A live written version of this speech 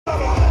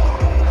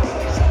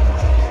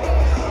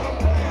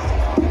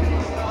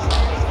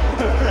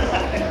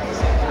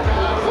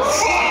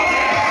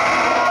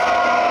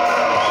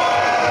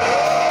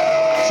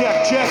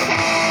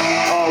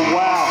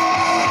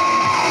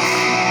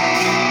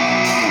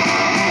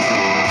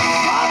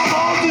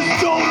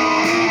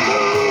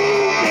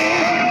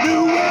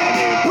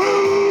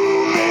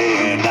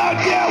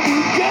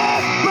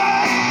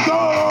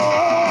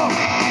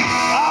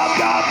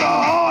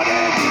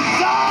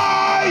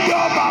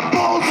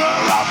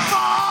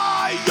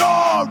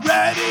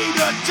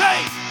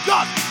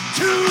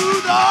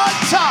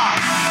top.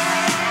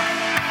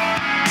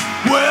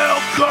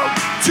 Welcome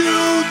to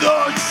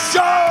the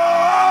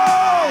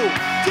show.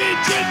 Did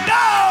you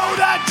know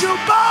that your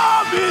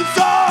mom is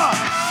a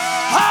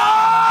hoe?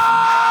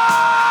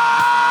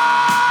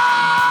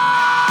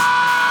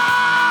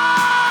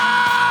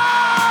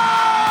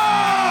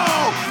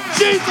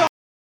 She's a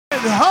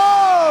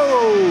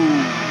hoe.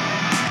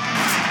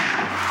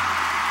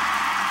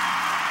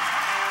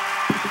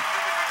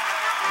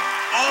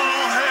 All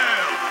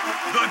hail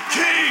the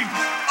king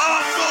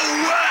of the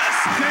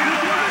West. King of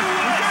the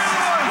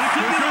West.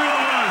 King of the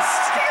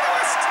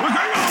West. King of the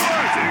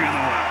West. King of the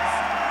West.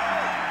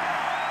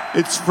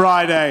 It's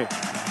Friday.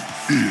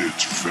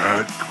 It's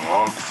Fat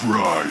Cock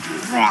Friday.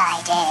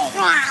 Fat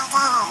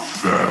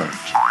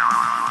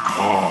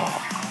Cock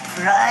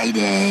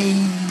Friday.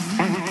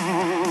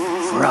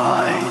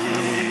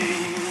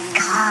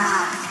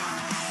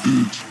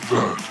 It's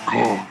Fat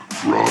Cock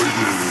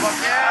Friday.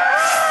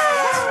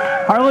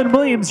 Harland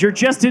Williams, you're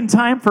just in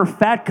time for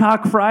Fat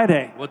Cock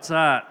Friday. What's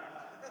that?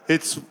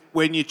 It's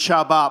when you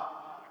chub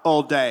up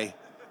all day.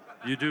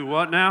 You do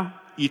what now?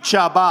 You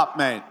chub up,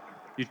 man.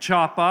 You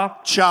chop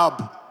up?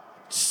 Chub.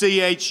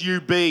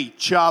 C-H-U-B.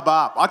 Chub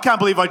up. I can't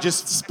believe I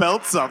just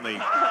spelled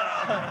something.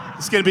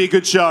 It's going to be a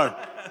good show.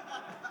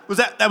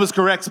 That was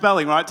correct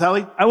spelling, right,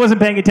 Tally? I wasn't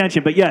paying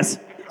attention, but yes.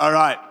 All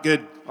right,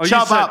 good. Oh,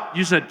 Chub up.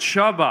 You said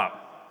chub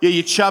up. Yeah,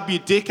 you chub your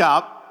dick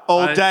up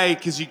all day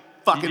because you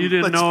fucking... You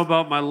didn't know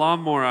about my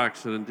lawnmower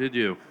accident, did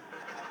you?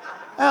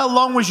 How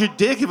long was your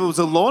dick if it was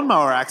a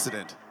lawnmower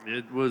accident?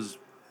 It was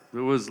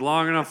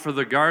long enough for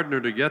the gardener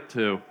to get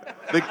to.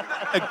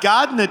 A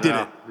gardener did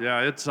it.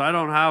 Yeah, I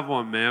don't have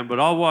one, man, but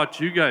I'll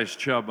watch you guys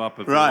chub up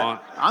if you Right.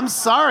 want. I'm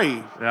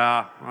sorry.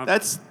 Yeah.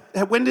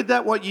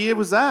 What year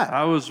was that?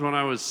 That was when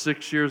I was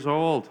 6 years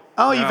old.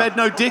 Oh, Yeah. you've had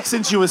no dick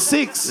since you were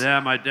 6. Yeah,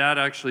 my dad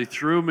actually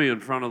threw me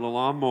in front of the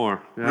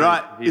lawnmower. Yeah,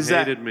 Right. He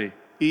hated me.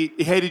 He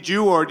hated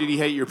you, or did he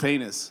hate your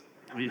penis?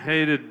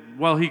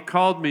 He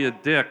called me a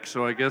dick,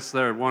 so I guess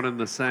they're one and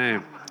the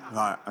same.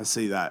 Right, I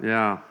see that.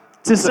 Yeah.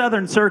 It's a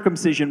Southern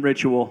circumcision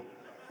ritual.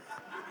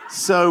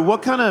 So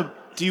what kind of...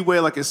 Do you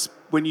wear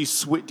when you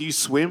do you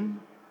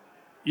swim?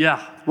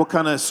 Yeah. What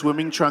kind of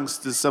swimming trunks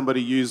does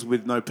somebody use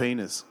with no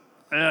penis?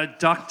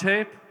 Duct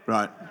tape?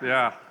 Right.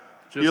 Yeah.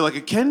 You're like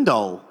a Ken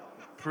doll.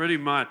 Pretty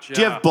much, yeah.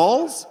 Do you have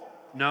balls?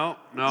 No.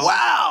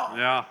 Wow.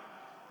 Yeah.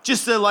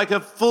 Just like a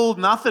full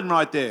nothing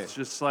right there.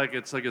 It's like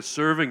a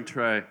serving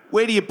tray.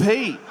 Where do you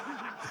pee?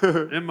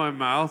 In my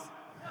mouth.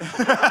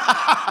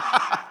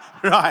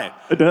 Right.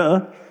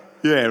 Duh.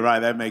 Yeah, right.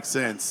 That makes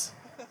sense.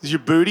 Does your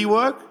booty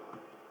work?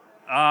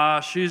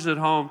 She's at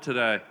home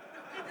today.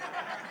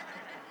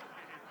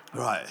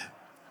 Right.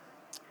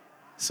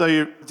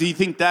 So do you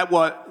think that's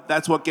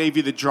what gave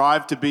you the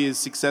drive to be as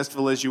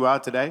successful as you are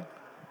today?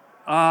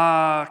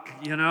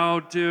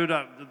 Dude,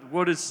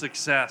 what does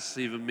success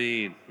even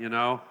mean,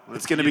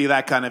 It's going to be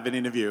that kind of an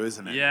interview,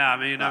 isn't it? Yeah,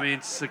 I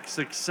mean,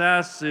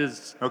 success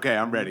is... Okay,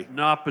 I'm ready.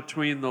 Not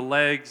between the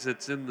legs,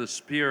 it's in the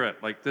spirit.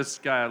 Like this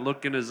guy, I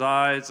look in his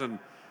eyes and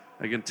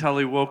I can tell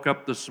he woke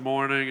up this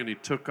morning and he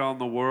took on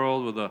the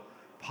world with a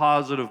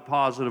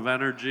positive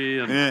energy.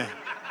 And Yeah.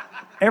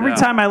 Every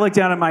time I look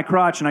down at my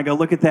crotch and I go,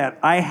 look at that,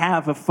 I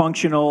have a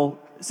functional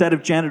set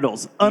of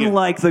genitals,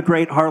 unlike the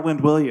great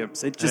Harland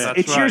Williams. It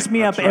cheers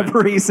me up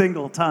every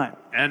single time.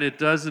 And it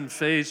doesn't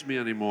faze me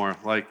anymore.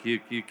 Like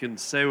you can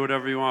say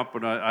whatever you want,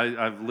 but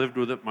I've lived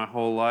with it my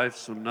whole life,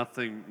 so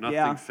nothing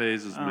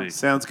phases me.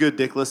 Sounds good,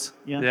 Dickless.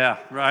 Yeah,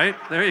 right?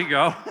 There you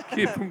go.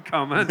 Keep them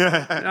coming.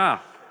 Yeah.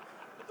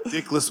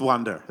 Dickless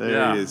Wonder.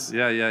 There he is.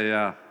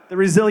 Yeah. The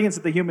resilience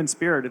of the human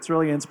spirit, it's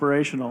really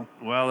inspirational.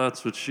 Well,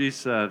 that's what she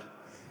said.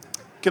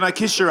 Can I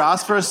kiss your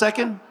ass for a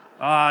second?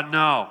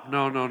 No.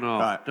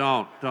 Right.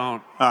 Don't.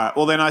 All right.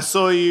 Well, then I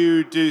saw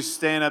you do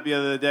stand-up the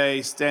other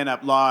day,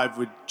 stand-up live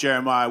with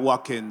Jeremiah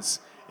Watkins,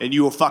 and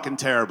you were fucking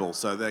terrible.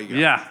 So there you go.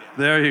 Yeah,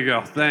 there you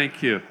go.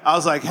 Thank you. I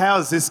was like, how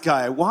is this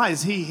guy? Why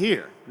is he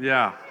here?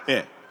 Yeah.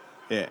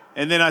 Yeah.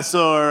 And then I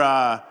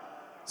saw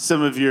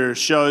some of your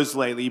shows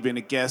lately. You've been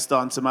a guest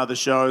on some other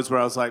shows where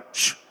I was like,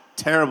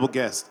 terrible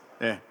guest.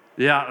 Yeah.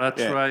 Yeah,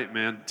 that's right,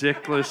 man.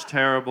 Dickless,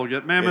 terrible.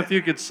 Ma'am, if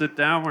you could sit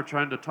down, we're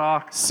trying to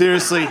talk.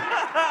 Seriously.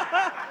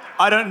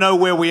 I don't know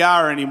where we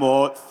are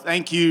anymore.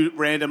 Thank you,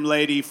 random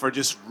lady, for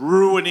just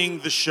ruining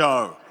the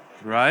show.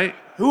 Right?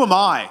 Who am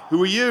I?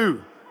 Who are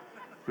you?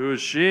 Who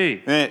is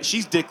she? Yeah,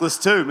 she's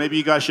dickless too. Maybe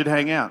you guys should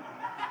hang out.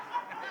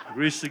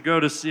 We should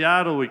go to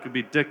Seattle. We could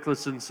be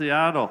dickless in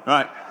Seattle. All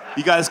right.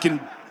 You guys can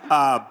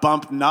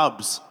bump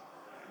nubs.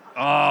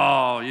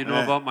 Oh, you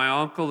know about my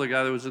uncle, the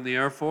guy that was in the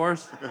Air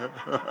Force?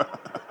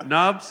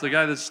 Nubs, the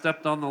guy that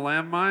stepped on the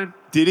landmine?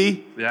 Did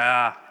he?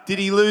 Yeah. Did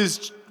he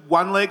lose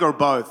one leg or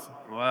both?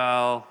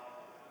 Well,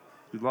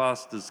 he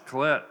lost his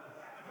clit.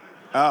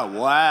 Oh,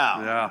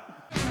 wow.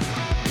 Yeah.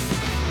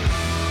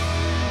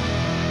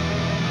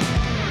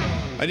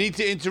 I need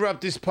to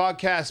interrupt this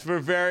podcast for a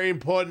very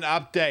important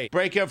update.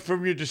 Break up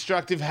from your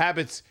destructive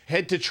habits.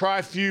 Head to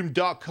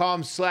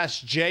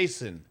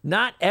tryfume.com/Jason.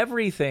 Not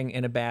everything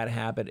in a bad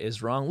habit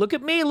is wrong. Look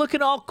at me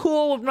looking all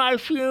cool with my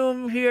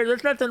Fume here.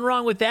 There's nothing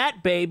wrong with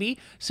that, baby.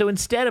 So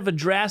instead of a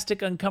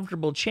drastic,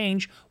 uncomfortable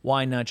change,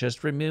 why not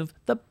just remove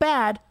the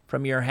bad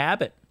from your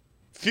habit?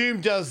 Fume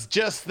does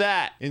just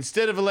that.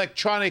 Instead of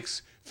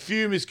electronics,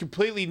 Fume is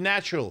completely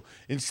natural.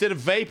 Instead of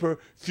vapor,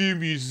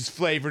 Fume uses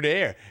flavored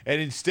air.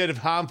 And instead of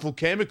harmful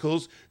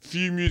chemicals,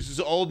 Fume uses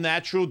all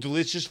natural,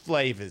 delicious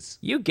flavors.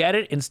 You get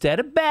it.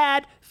 Instead of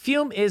bad,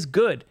 Fume is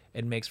good.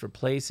 It makes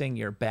replacing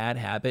your bad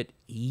habit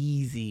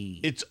easy.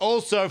 It's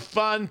also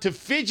fun to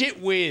fidget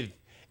with.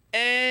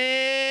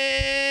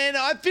 And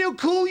I feel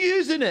cool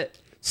using it.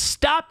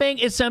 Stopping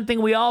is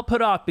something we all put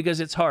off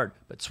because it's hard,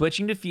 but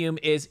switching to Fume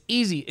is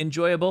easy,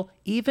 enjoyable,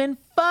 even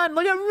fun.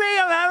 Look at me,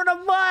 I'm having a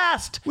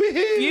blast.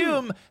 Woo-hoo.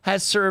 Fume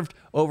has served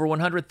over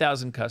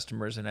 100,000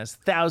 customers and has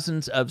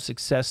thousands of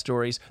success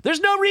stories. There's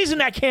no reason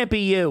that can't be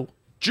you.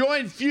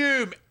 Join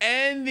Fume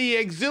and the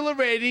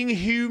exhilarating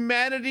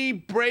humanity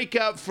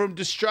breakup from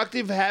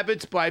destructive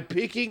habits by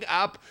picking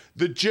up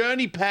the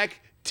Journey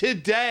Pack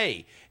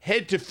today.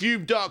 Head to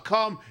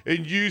fume.com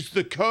and use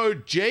the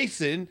code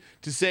JASON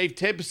to save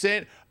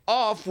 10%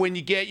 off when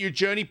you get your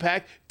Journey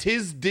Pack.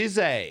 Tis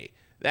dizzy.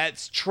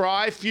 That's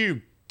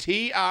tryfume,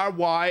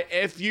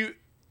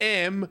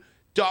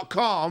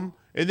 TRYFUM.com,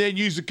 and then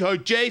use the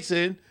code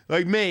JASON,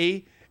 like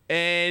me,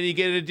 and you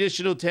get an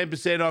additional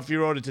 10% off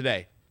your order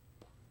today.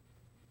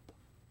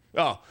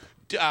 Head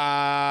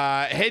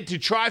to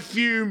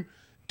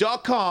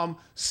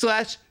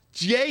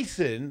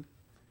tryfume.com/Jason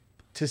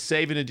to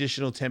save an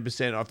additional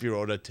 10% off your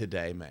order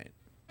today, mate.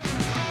 This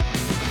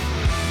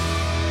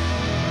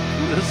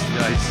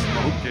guy's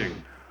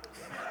smoking.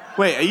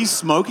 Wait, are you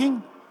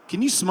smoking?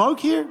 Can you smoke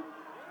here?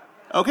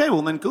 Okay,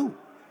 well then cool.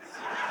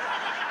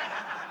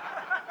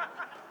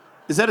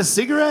 Is that a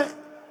cigarette?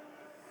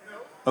 No.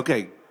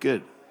 Okay,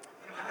 good.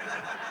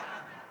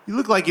 You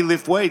look like you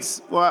lift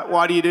weights.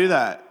 Why do you do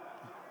that?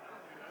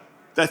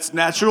 That's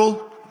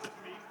natural?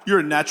 You're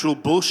a natural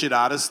bullshit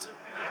artist.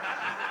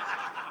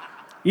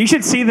 You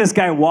should see this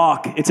guy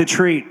walk. It's a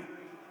treat.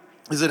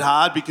 Is it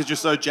hard because you're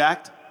so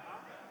jacked?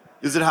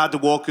 Is it hard to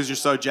walk because you're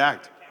so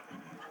jacked?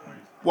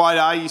 Why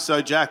are you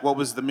so jacked? What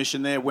was the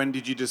mission there? When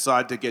did you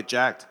decide to get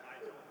jacked?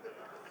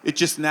 It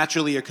just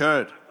naturally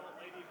occurred.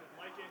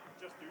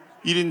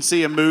 You didn't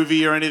see a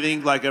movie or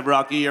anything, like a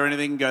Rocky or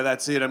anything, and go,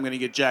 that's it, I'm going to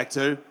get jacked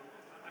too? I think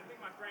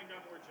my friend got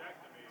more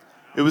jacked than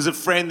me. It was a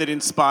friend that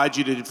inspired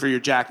you for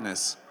your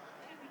jackness.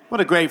 What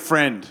a great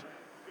friend.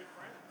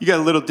 You got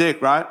a little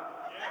dick, right?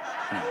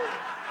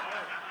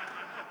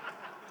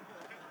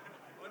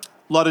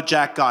 A lot of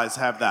jack guys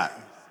have that.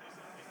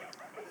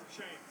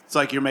 It's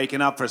like you're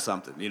making up for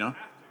something, you know?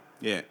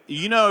 Yeah.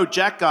 You know,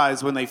 jack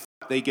guys, when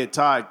they get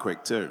tired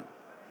quick, too.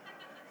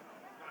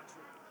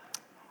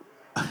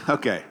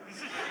 Okay.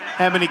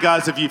 How many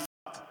guys have you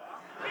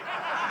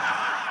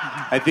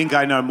I think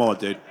I know more,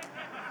 dude.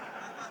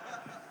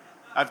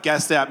 I've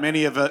gassed out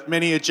many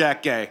a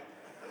jack gay.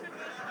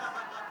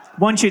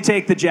 Once you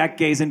take the Jack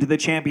Gays into the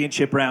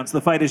championship rounds,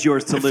 the fight is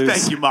yours to lose.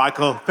 Thank you,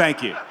 Michael.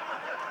 Thank you.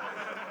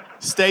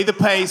 Stay the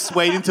pace,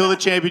 wait until the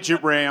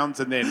championship rounds,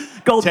 and then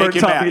Goldberg take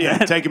him taught out. me Yeah,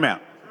 that. take him out.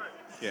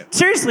 Yeah.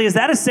 Seriously, is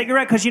that a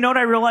cigarette? Because you know what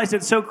I realized?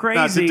 It's so crazy.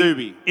 No, it's a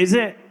doobie. Is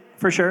it?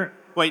 For sure.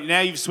 Wait, now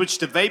you've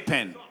switched to vape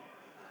pen.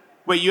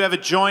 Wait, you have a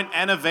joint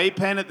and a vape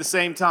pen at the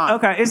same time?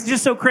 Okay, it's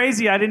just so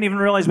crazy. I didn't even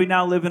realize we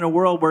now live in a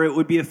world where it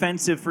would be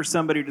offensive for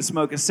somebody to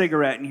smoke a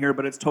cigarette in here,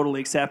 but it's totally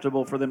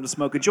acceptable for them to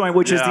smoke a joint,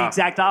 which is the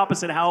exact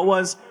opposite of how it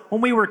was when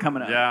we were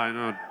coming up. Yeah, I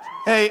know.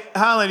 Hey,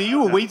 Harland, are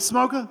you a weed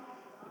smoker?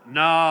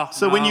 No.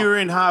 So when you were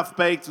in Half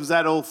Baked, was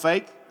that all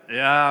fake?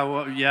 Yeah,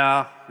 well,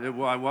 yeah.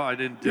 I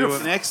didn't do You're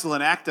it. an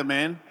excellent actor,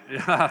 man.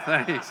 Yeah,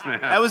 thanks, man.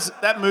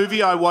 That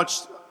movie I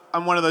watched.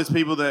 I'm one of those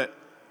people that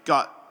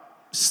got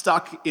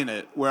stuck in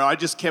it, where I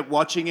just kept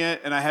watching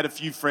it, and I had a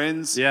few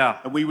friends. Yeah.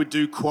 And we would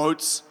do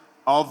quotes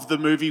of the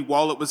movie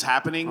while it was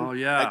happening. Oh,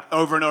 yeah. Like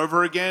over and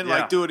over again. Yeah.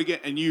 Like do it again.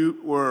 And you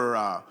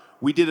were.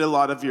 We did a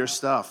lot of your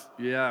stuff.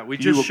 Yeah, we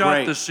You just were shot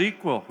great. the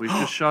sequel. We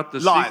just shot the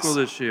Lies. sequel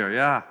this year.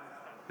 Yeah.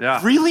 Yeah.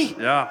 Really?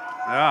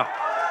 Yeah.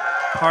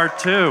 Part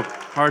two,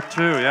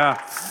 yeah.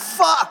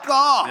 Fuck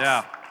off.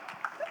 Yeah.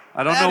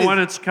 I don't That know is- when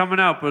it's coming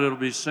out, but it'll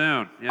be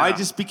soon. Yeah. I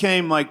just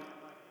became like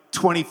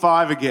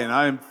 25 again.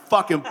 I am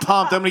fucking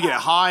pumped. I'm gonna get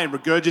high and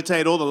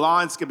regurgitate all the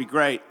lines. It's gonna be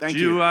great. Thank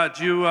you.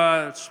 Do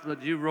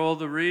you roll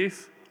the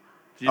reef?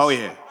 Do you, Oh,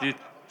 yeah. Do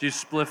you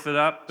spliff it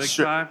up big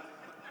Sure. time?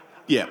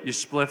 Yeah. You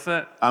spliff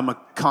it? I'm a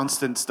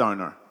constant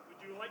stoner.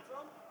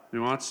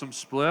 You want some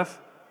spliff?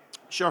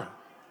 Sure.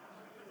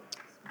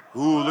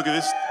 Ooh, look at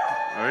this.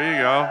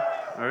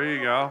 There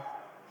you go.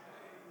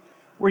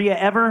 Were you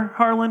ever,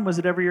 Harland? Was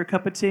it ever your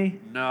cup of tea?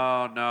 No.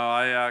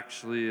 I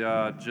actually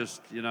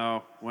just,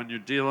 when you're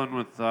dealing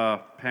with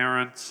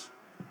parents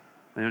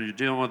and you're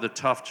dealing with a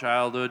tough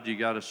childhood, you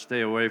got to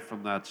stay away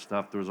from that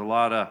stuff. There was a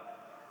lot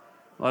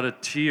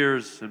of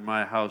tears in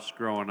my house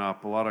growing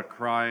up, a lot of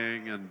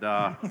crying, and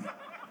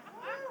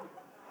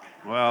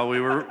Well,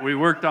 we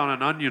worked on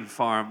an onion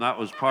farm. That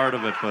was part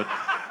of it, but.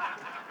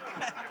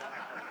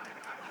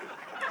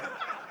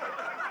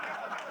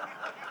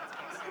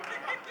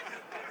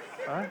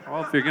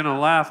 Well, if you're gonna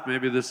laugh,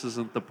 maybe this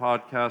isn't the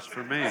podcast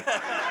for me.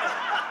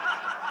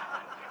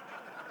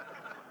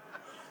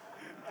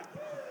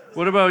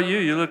 What about you?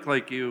 You look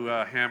like you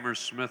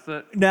hammersmith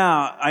it.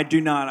 No, I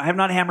do not. I have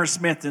not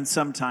hammersmithed in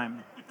some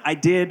time. I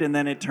did, and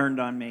then it turned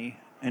on me.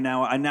 And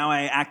now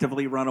I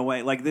actively run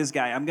away. Like this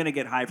guy, I'm going to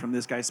get high from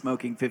this guy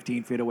smoking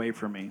 15 feet away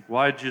from me.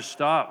 Why'd you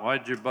stop?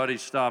 Why'd your buddy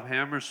stop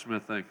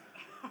hammersmithing?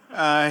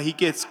 He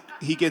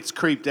gets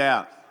creeped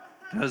out.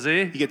 Does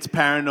he? He gets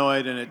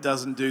paranoid and it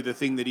doesn't do the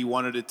thing that he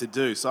wanted it to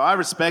do. So I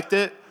respect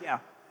it. Yeah.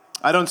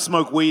 I don't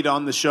smoke weed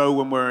on the show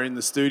when we're in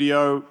the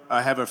studio.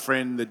 I have a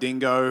friend, the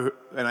Dingo,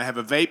 and I have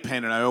a vape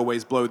pen, and I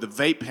always blow the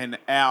vape pen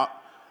out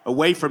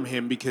away from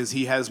him because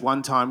he has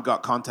one time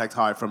got contact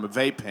high from a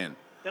vape pen.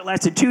 That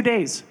lasted 2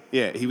 days.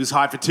 Yeah, he was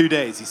high for 2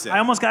 days, he said. I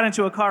almost got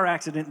into a car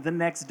accident the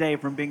next day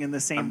from being in the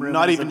same room. I'm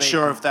not as even a vape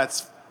sure pen. if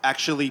that's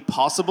actually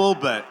possible,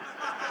 but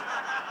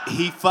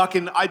he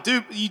fucking...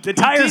 The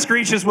tire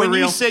screeches were when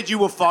real. you said you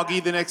were foggy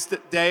the next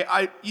day,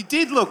 you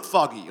did look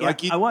foggy. Yeah,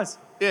 I was.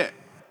 Yeah.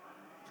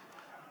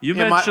 You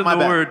Yeah, mentioned my the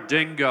bad. word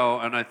dingo,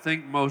 and I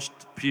think most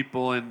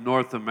people in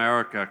North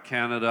America,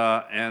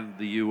 Canada, and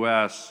the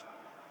U.S.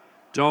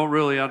 don't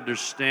really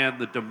understand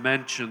the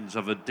dimensions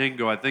of a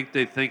dingo. I think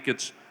they think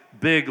it's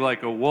big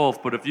like a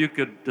wolf, but if you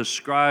could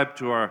describe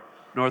to our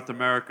North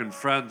American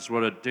friends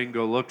what a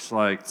dingo looks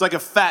like. It's like a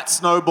fat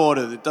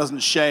snowboarder that doesn't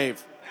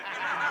shave.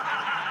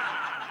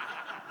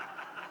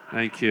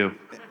 Thank you.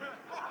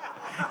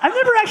 I've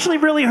never actually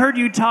really heard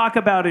you talk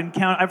about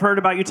encounter. I've heard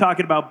about you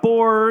talking about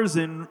boars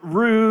and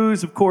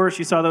roos. Of course,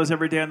 you saw those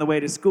every day on the way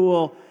to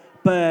school.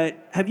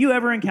 But have you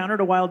ever encountered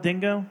a wild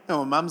dingo? No,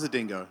 my mum's a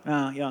dingo.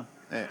 Yeah.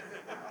 Yeah.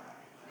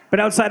 But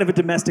outside of a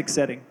domestic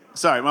setting.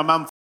 Sorry, my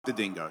mum f***ed a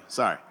dingo.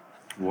 Sorry.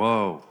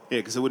 Whoa. Yeah,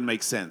 because it wouldn't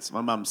make sense.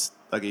 My mum's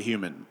like a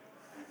human.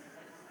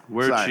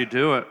 Where'd Sorry. she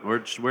do it?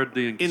 Where'd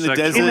the In the sexual-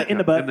 desert. In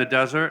the butt. In the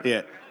desert?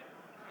 Yeah.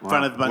 In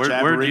front of a bunch of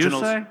Where'd you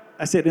aboriginals. say?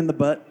 I said in the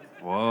butt.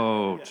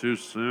 Whoa, too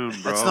soon,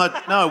 bro. That's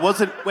not... No, it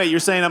wasn't... Wait, you're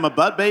saying I'm a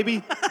butt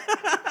baby?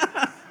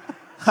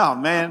 Oh,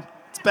 man.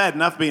 It's bad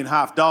enough being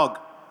half dog.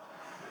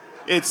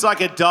 It's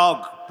like a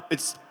dog.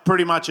 It's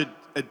pretty much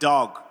a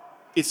dog.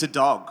 It's a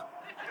dog.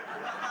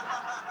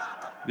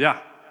 Yeah.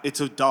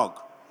 It's a dog.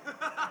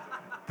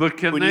 But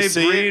can When you they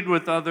see breed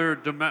with other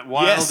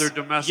wild or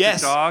domestic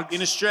dogs?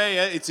 In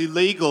Australia, it's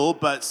illegal,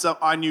 but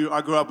I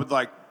grew up with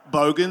like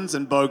bogans,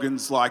 and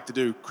bogans like to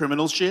do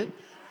criminal shit.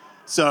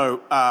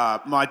 So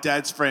my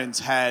dad's friends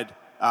had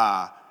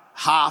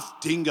half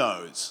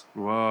dingoes,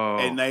 Whoa.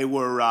 and they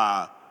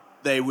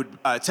would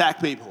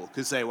attack people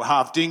because they were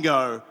half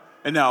dingo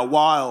and they were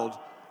wild.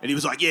 And he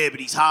was like, yeah, but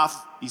he's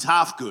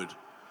half good.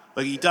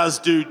 Like he does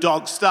do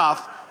dog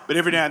stuff, but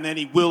every now and then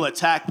he will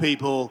attack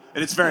people,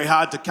 and it's very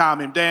hard to calm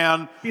him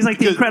down. He's like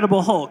the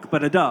Incredible Hulk,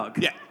 but a dog.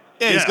 Yeah.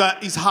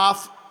 He's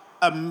half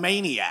a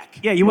maniac.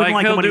 Yeah, you wouldn't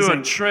like him he'll when he's do a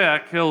like,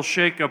 trick, he'll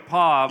shake a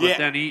paw, but Yeah.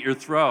 then eat your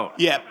throat.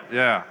 Yeah.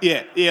 Yeah.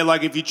 Yeah.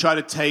 Like if you try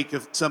to take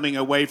something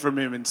away from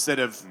him instead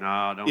of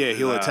No, don't yeah, do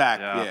he'll that. attack.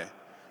 Yeah.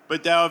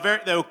 But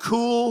they were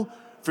cool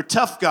for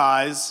tough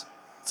guys.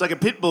 It's like a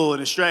pit bull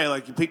in Australia.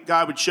 Like a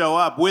guy would show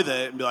up with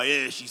it and be like,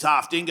 yeah, she's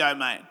half dingo,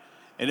 mate.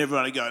 And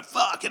everyone would go,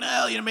 fucking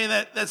hell, you know what I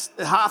mean? That's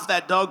half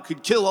that dog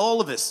could kill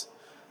all of us.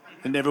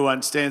 And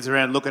everyone stands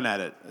around looking at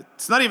it.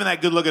 It's not even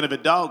that good looking of a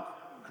dog.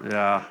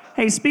 Yeah.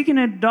 hey, speaking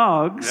of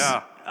dogs,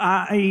 Yeah.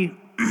 I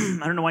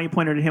don't know why you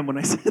pointed at him when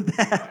I said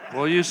that.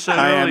 Well, you said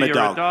I am earlier a you're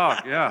dog. a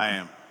dog. Yeah. I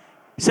am.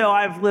 So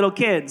I have little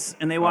kids,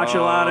 and they watch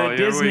a lot of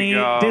Disney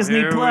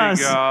Here Plus.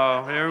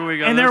 Here we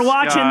go. And they're This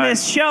watching guy.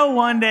 this show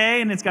one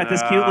day, and it's got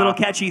this cute little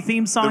catchy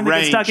theme song The that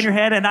gets stuck in range. your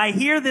head, and I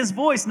hear this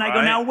voice, and I go,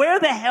 Right. now where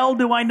the hell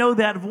do I know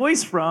that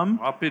voice from?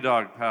 Puppy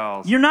dog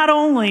pals. You're not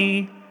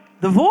only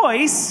the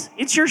voice,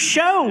 it's your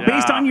show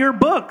based Yeah. on your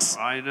books.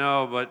 I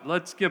know, but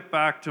let's get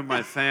back to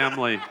my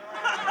family.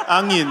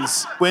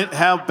 Onions.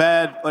 How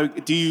bad?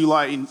 Like, do you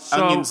like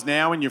onions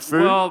now in your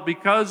food? Well,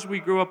 because we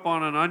grew up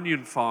on an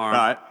onion farm,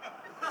 right.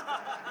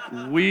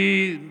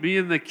 me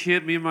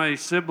and my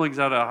siblings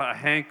had a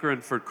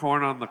hankering for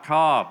corn on the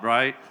cob,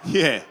 right?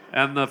 Yeah.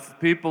 And the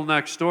people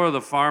next door,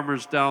 the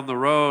farmers down the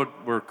road,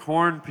 were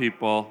corn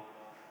people,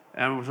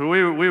 and so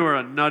we were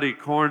a nutty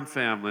corn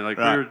family. Like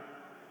Right.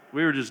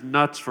 we were just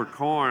nuts for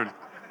corn.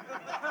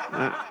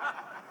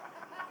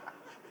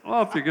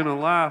 Well, if you're gonna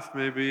laugh,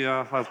 maybe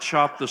I'll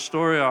chop the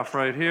story off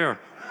right here.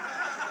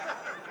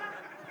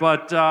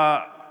 But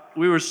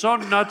we were so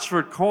nuts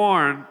for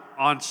corn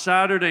on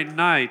Saturday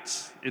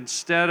nights.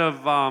 Instead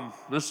of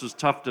this is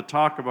tough to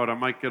talk about. I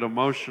might get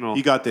emotional.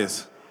 You got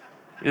this.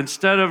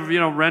 Instead of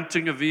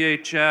renting a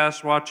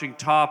VHS, watching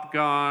Top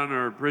Gun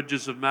or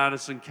Bridges of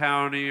Madison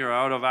County or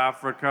Out of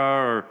Africa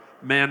or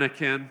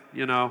Mannequin,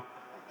 Love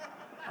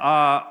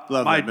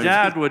my that movie.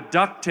 dad would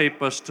duct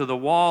tape us to the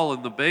wall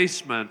in the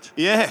basement,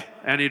 Yeah.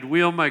 and he'd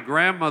wheel my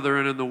grandmother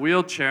in the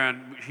wheelchair,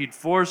 and he'd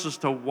force us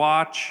to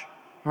watch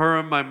her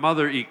and my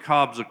mother eat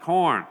cobs of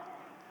corn.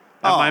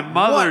 And Oh, my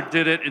mother what?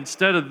 did it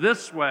instead of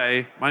this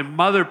way. My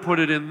mother put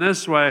it in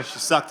this way. She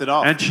sucked it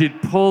off. And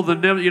she'd pull the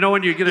nibble. You know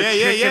when you get a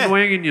chicken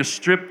wing and you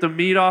strip the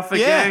meat off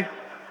again?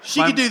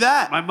 She could do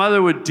that. My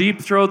mother would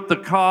deep throat the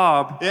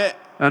cob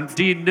and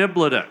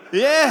de-niblet it.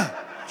 Yeah.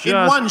 In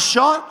one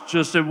shot?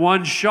 Just in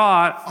one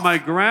shot. My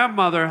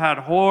grandmother had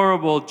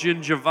horrible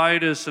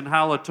gingivitis and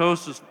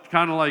halitosis,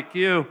 kind of like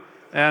you.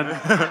 And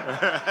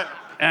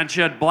and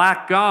she had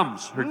black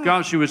gums. Her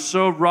gums, she was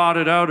so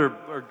rotted out,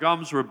 her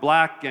gums were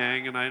black,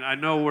 gang. And I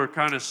know we're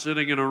kind of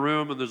sitting in a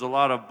room and there's a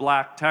lot of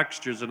black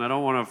textures, and I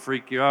don't want to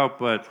freak you out,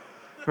 but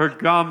her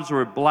gums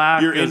were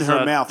black. You're in as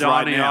her mouth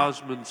right Donny now.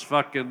 Osmond's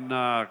fucking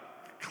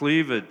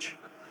cleavage.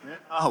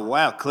 Oh,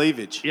 wow,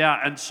 cleavage. Yeah,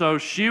 and so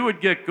she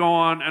would get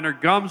going, and her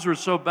gums were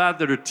so bad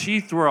that her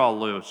teeth were all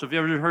loose. Have you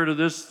ever heard of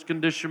this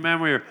condition, man,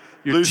 where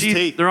your Loose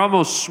teeth. they're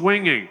almost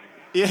swinging?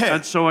 Yeah.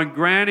 And so when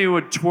Granny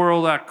would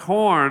twirl that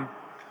corn,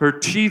 her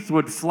teeth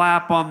would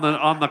flap on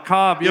the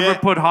cob. You ever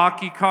put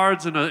hockey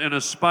cards in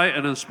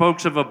the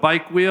spokes of a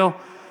bike wheel?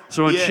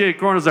 So when she ate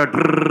corn, it was like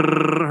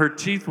her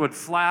teeth would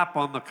flap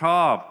on the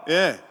cob.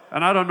 Yeah.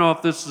 And I don't know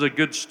if this is a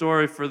good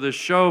story for this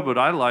show, but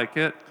I like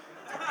it.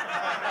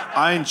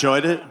 I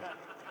enjoyed it.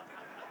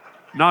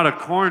 Not a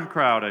corn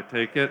crowd, I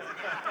take it.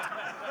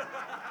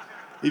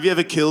 Have you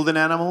ever killed an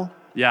animal?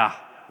 Yeah.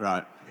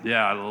 Right.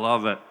 Yeah, I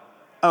love it.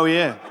 Oh,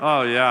 yeah.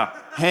 Oh, yeah.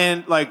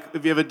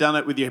 Have you ever done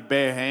it with your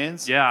bare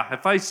hands? Yeah,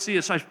 if I see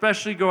it, I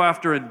especially go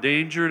after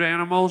endangered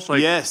animals.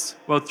 Like, Yes.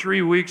 Well,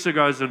 3 weeks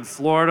ago, I was in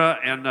Florida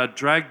and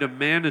dragged a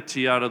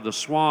manatee out of the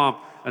swamp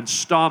and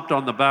stomped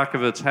on the back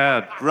of its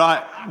head.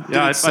 Right. Did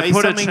Yeah, it say I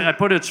something?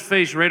 put its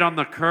face right on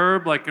the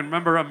curb, like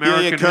remember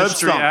American curb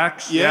History stomp.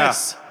 X?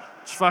 Yes.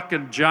 Yeah. Its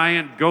fucking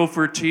giant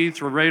gopher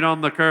teeth were right on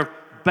the curb.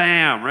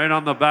 Bam! Right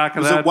on the back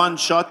of Was that. it one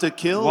shot to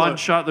kill? One or-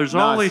 shot. There's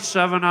Nice. only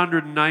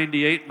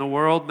 798 in the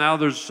world. Now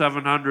there's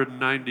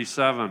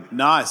 797.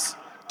 Nice.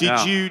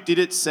 Yeah. Did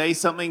it say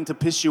something to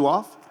piss you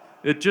off?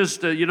 It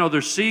just,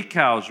 they're sea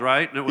cows,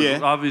 right? And it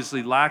was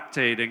obviously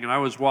lactating. And I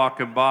was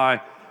walking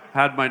by,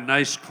 had my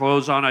nice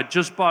clothes on. I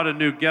just bought a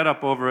new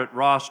getup over at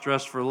Ross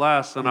Dress for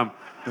Less, and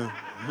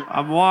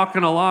I'm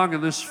walking along,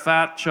 and this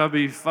fat,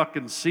 chubby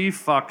fucking sea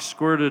fuck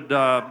squirted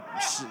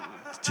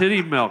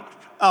titty milk.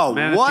 Oh,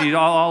 Manatee what?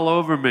 all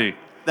over me.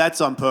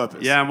 That's on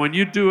purpose. Yeah, and when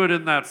you do it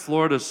in that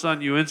Florida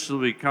sun, you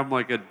instantly become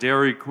like a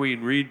Dairy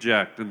Queen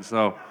reject. And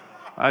so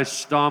I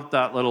stomped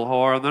that little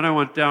whore, and then I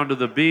went down to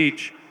the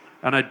beach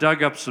and I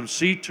dug up some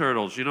sea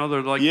turtles. You know,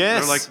 they're like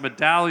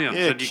medallions.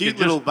 Yeah, and cute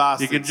little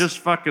bastards. You can just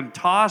fucking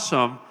toss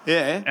them.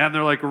 Yeah. And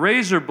they're like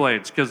razor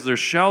blades because their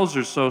shells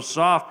are so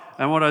soft.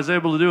 And what I was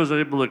able to do is I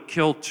was able to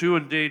kill 2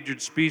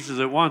 endangered species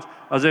at once.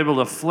 I was able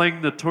to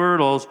fling the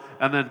turtles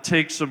and then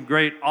take some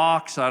great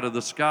auks out of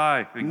the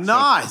sky. And so-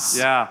 Nice.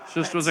 yeah, it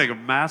just was like a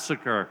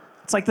massacre.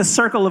 It's like the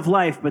circle of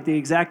life, but the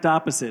exact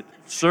opposite.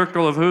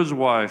 Circle of whose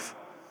wife?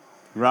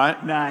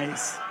 Right?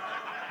 Nice.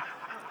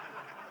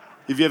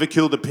 Have you ever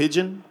killed a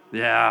pigeon?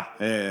 Yeah.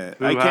 Yeah.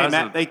 Who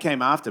hasn't? They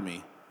came after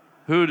me.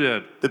 Who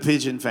did? The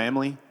pigeon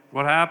family.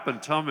 What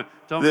happened? Tell me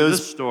There was-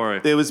 this story.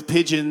 There was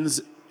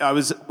pigeons.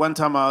 One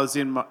time I was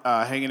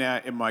hanging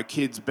out in my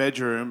kid's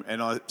bedroom,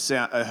 and I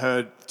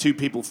heard 2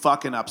 people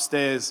fucking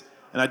upstairs,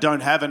 and I don't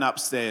have an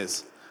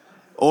upstairs,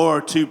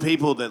 or 2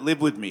 people that live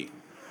with me.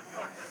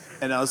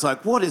 And I was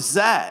like, "What is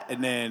that?"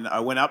 And then I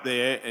went up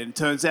there, and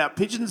turns out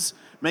pigeons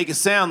make a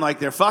sound like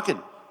they're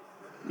fucking.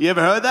 You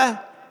ever heard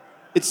that?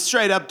 It's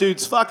straight up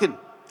dudes fucking.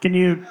 Can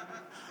you?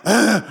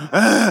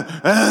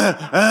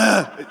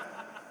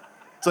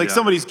 It's like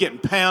somebody's getting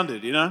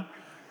pounded, you know?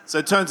 So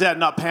it turns out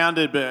not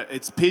pounded, but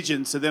it's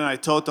pigeons. So then I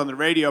talked on the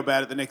radio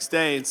about it the next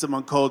day, and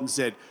someone called and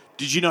said,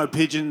 "Did you know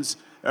pigeons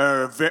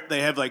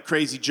they have like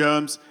crazy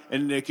germs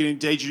and they can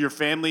endanger your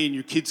family and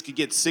your kids could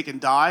get sick and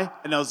die?"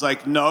 And I was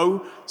like,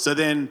 "No." So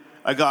then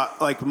I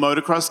got like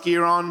motocross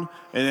gear on,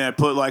 and then I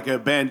put like a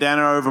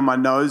bandana over my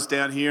nose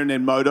down here, and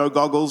then moto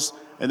goggles,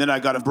 and then I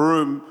got a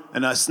broom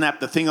and I snapped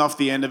the thing off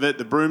the end of it,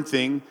 the broom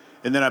thing,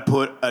 and then I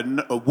put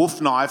a wolf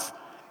knife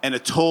and a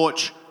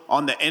torch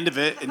on the end of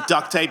it and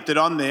duct taped it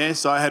on there,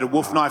 so I had a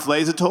wolf knife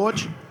laser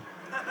torch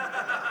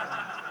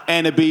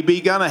and a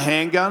BB gun, a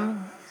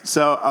handgun.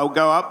 So I'll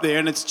go up there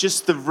and it's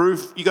just the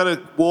roof. You got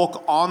to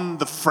walk on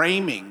the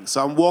framing.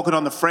 So I'm walking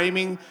on the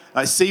framing.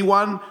 I see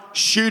one,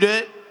 shoot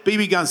it.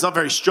 BB gun's not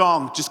very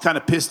strong, just kind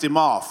of pissed him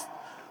off.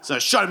 So I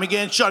shot him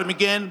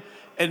again,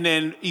 and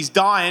then he's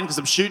dying because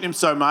I'm shooting him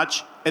so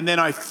much. And then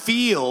I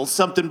feel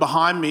something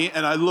behind me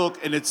and I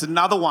look and it's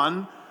another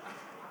one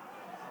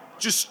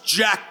just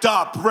jacked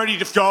up, ready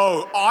to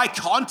go. Eye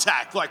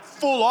contact, like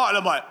full on.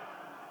 I'm like,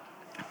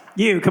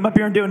 You come up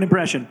here and do an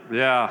impression.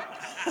 Yeah.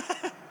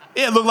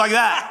 yeah, it looked like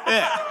that.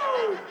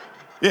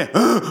 Yeah. Yeah.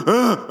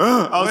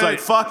 I was Wait. like,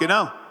 fucking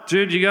hell.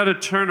 Dude, you got to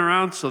turn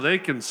around so they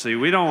can see.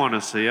 We don't want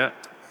to see it.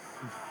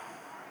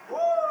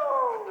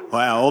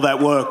 Wow, all that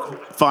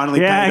work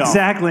finally Yeah, paid off.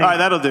 exactly. All right,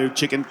 that'll do,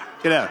 chicken.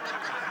 Get out.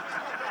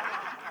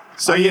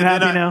 So Are you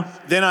happy now?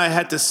 Then I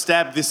had to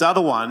stab this other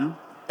one,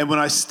 and when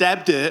I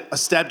stabbed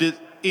it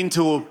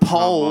into a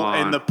pole, Come on.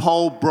 and the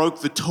pole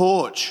broke the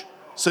torch.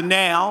 So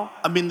now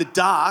I'm in the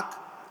dark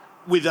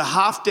with a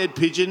half-dead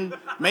pigeon,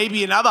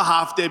 maybe another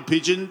half-dead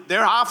pigeon.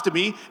 They're after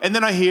me, and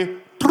then I hear,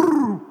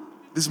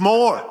 there's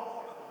more.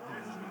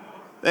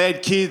 They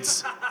had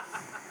kids.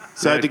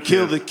 So I had to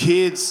kill the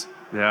kids.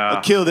 Yeah.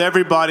 I killed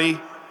everybody,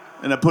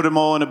 and I put them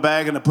all in a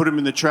bag, and I put them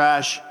in the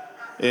trash.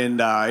 And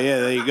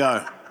there you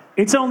go.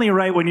 It's only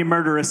right when you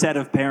murder a set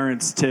of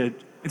parents to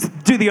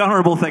do the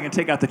honorable thing and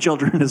take out the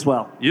children as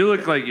well. You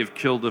look like you've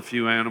killed a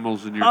few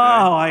animals in your day.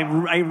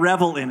 I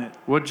revel in it.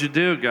 What'd you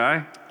do,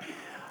 guy?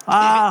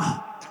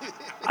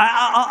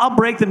 I'll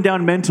break them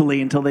down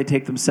mentally until they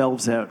take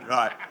themselves out.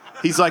 Right.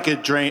 He's like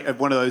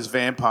one of those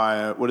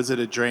vampire. What is it?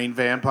 A drain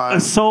vampire? A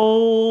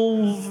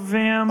soul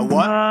vampire.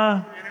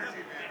 A what?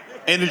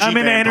 Energy I'm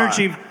an vampire.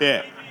 energy.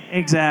 Yeah.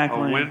 Exactly.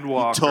 A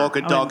windwalker. Talk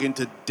a dog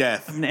into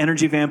death. I'm an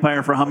energy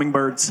vampire for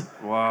hummingbirds.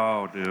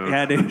 Wow, dude.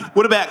 Yeah, dude.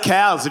 What about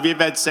cows? Have you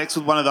ever had sex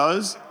with one of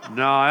those?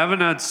 No, I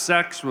haven't had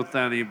sex with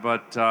any,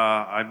 but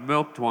I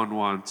milked one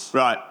once.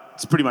 Right.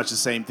 It's pretty much the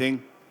same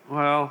thing.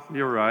 Well,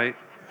 you're right.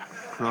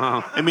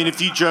 I mean,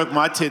 if you jerk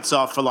my tits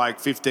off for like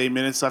 15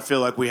 minutes, I feel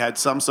like we had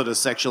some sort of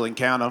sexual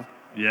encounter.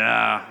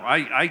 Yeah,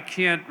 I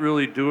can't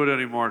really do it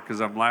anymore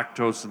because I'm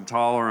lactose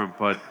intolerant,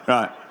 but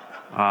Right.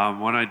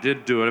 when I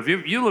did do it,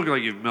 you look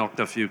like you've milked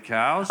a few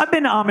cows. I've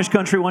been to Amish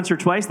country once or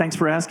twice. Thanks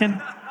for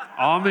asking.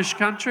 Amish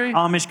country?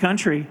 Amish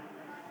country.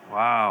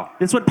 Wow.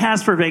 It's what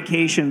passed for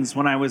vacations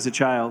when I was a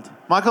child.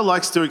 Michael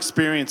likes to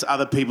experience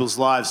other people's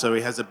lives so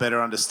he has a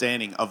better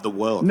understanding of the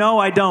world. No,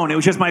 I don't. It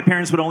was just my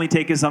parents would only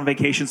take us on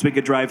vacations we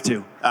could drive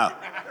to. Oh.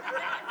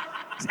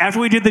 After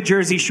we did the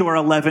Jersey Shore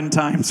 11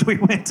 times, we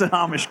went to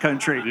Amish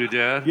country. You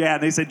did? Yeah,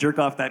 they said jerk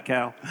off that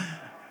cow.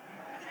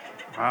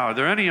 Wow. Are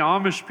there any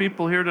Amish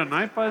people here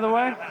tonight, by the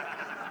way?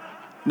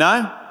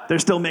 No? They're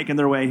still making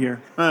their way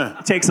here.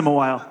 It takes them a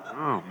while.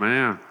 Oh,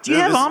 man. Do you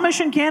have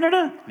Amish in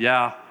Canada?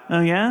 Yeah.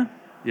 Oh, yeah?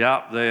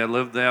 Yeah,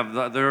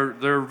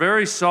 they're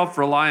very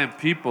self-reliant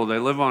people. They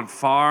live on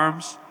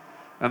farms,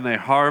 and they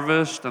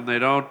harvest, and they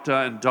don't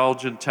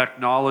indulge in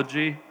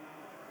technology.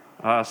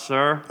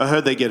 Sir? I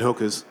heard they get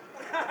hookers.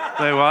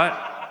 Say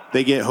what?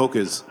 They get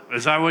hookers.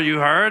 Is that what you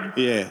heard?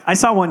 Yeah. I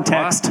saw one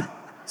text.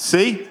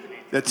 See?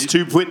 That's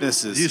two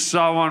witnesses. You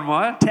saw one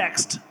what?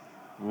 Text,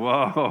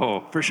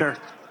 Whoa. for sure.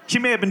 She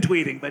may have been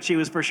tweeting, but she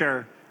was for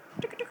sure.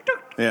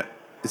 Yeah.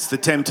 It's the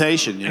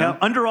temptation, you know? Yeah,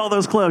 under all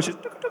those clothes. She's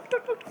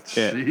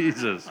Yeah.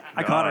 Jesus.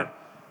 I caught God.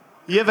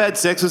 it. You ever had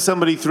sex with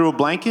somebody through a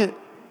blanket?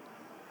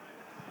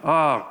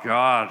 Oh,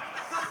 God.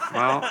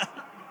 Well,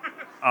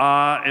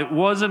 it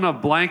wasn't a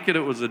blanket.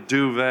 It was a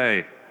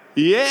duvet.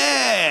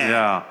 Yeah.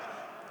 Yeah.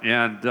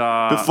 And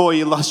Before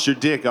you lost your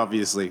dick,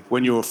 obviously,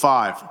 when you were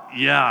 5.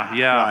 yeah.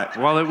 Right.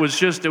 Well, it was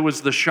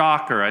the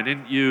shocker. I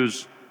didn't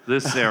use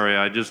this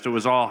area. It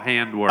was all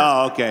handwork.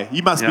 Oh, okay.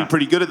 You must be Yeah.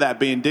 pretty good at that,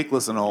 being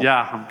dickless and all.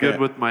 Yeah, I'm good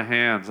Yeah. with my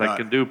hands. I Right.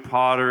 can do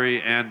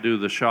pottery and do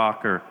the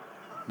shocker.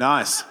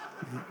 Nice.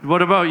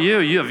 What about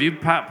you? Have you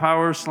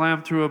power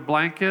slammed through a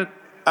blanket?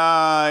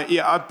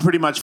 Yeah, I pretty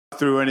much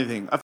through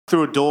anything. I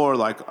through a door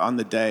like on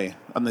the daily.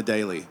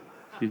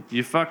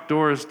 You fuck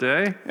Doris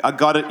Day? I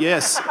got it,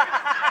 yes.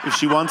 If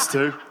she wants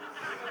to.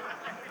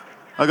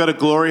 I got a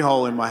glory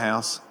hole in my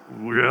house.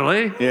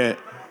 Really? Yeah.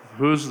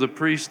 Who's the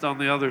priest on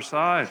the other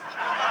side?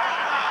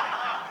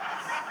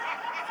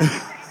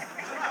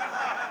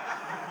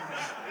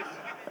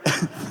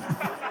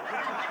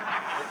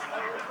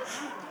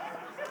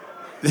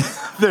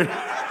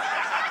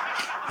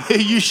 They're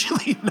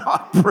usually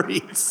not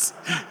priests.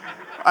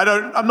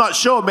 I'm not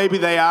sure. Maybe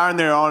they are, and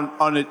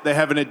they're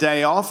having a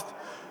day off.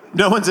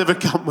 No one's ever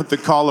come with the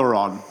collar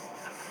on,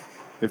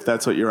 if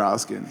that's what you're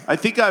asking. I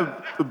think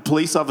a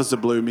police officer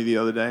blew me the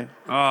other day.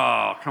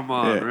 Oh, come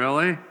on, Yeah.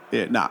 really?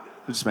 Yeah, nah,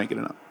 I'm just making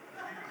it up.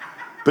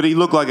 But he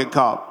looked like a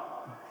cop.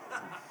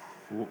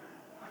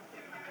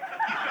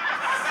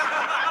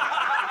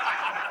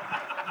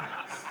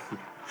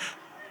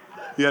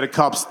 He had a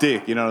cop's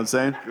dick, you know what I'm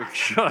saying?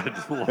 Good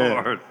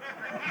Lord.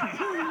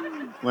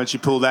 Once you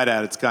pull that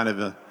out, it's kind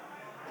of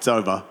it's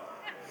over.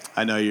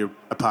 I know you're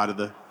a part of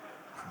the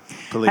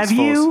police Have force.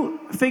 you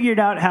figured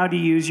out how to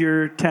use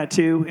your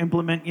tattoo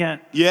implement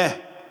yet? Yeah,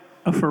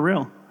 Oh, for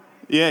real?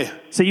 yeah,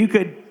 So you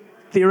could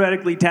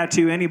theoretically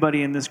tattoo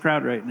anybody in this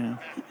crowd right now.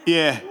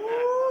 yeah.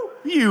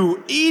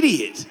 You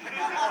idiot.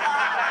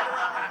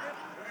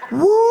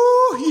 Woo,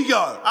 you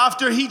go.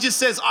 After he just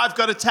says, I've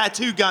got a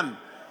tattoo gun.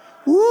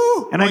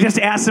 Woo. And I just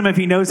asked him if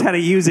he knows how to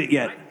use it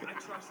yet.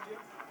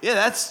 Yeah,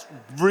 that's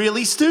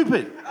really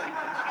stupid.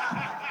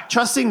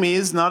 Trusting me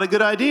is not a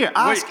good idea.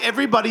 Ask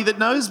everybody that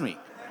knows me.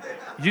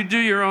 You do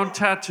your own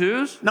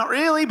tattoos? Not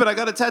really, but I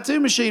got a tattoo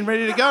machine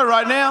ready to go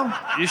right now.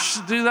 You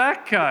should do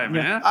that guy,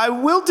 man. I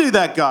will do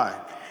that guy.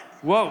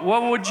 What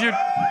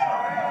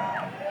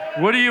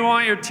do you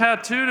want your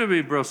tattoo to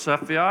be, bro,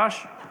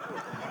 Sefiash?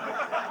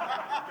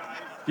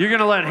 You're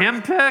gonna let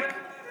him pick?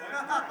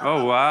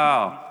 Oh,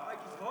 wow.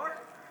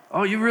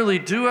 Oh, you really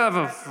do have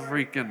a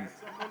freaking...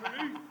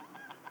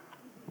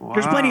 Wow.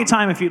 There's plenty of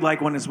time if you'd like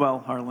one as well,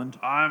 Harland.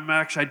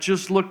 I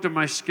just looked at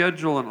my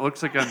schedule and it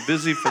looks like I'm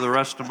busy for the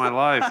rest of my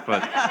life,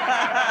 but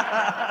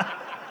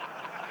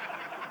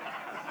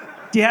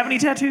Do you have any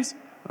tattoos?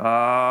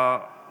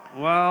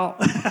 Well,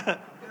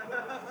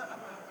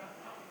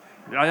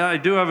 I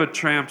do have a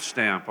tramp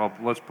stamp.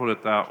 Let's put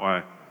it that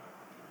way.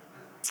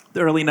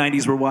 The early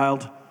 90s were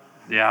wild.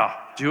 Yeah.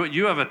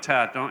 You have a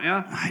tat, don't you?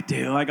 I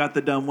do. I got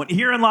the dumb one.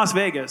 Here in Las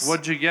Vegas.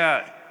 What'd you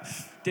get?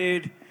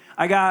 Dude,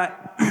 I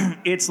got,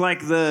 it's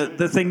like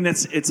the thing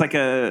it's like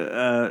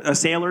a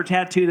sailor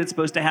tattoo that's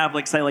supposed to have,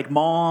 like, say, like,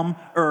 mom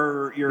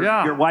or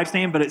your wife's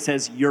name, but it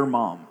says your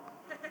mom.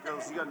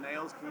 You got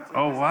nails?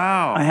 Oh,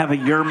 wow. I have a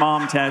your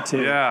mom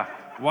tattoo. Yeah.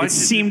 It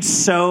seemed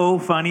so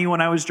funny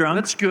when I was drunk.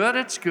 That's good.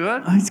 It's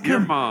good. Oh, it's good. Your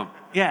mom.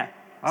 Yeah.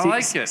 I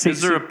like it.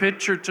 Is there a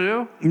picture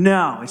too?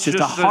 No, it's just a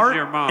says heart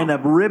your mom. and a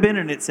ribbon,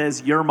 and it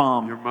says your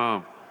mom. Your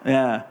mom.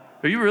 Yeah.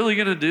 Are you really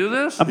going to do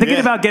this? I'm thinking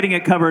about getting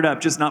it covered up,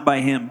 just not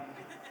by him.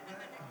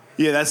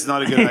 Yeah, that's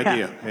not a good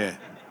idea. Yeah.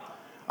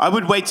 I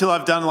would wait till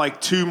I've done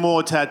like 2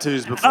 more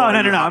tattoos before. Oh,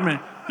 no.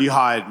 You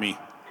hired me.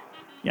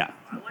 Yeah.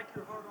 I like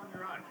your heart on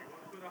your eye. If you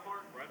want to put a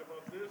heart right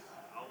above this,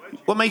 I'll let you.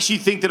 What makes you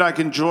think that I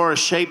can draw a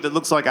shape that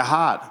looks like a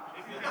heart? It's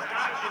got to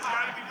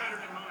be better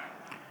than mine.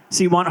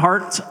 So you want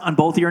hearts on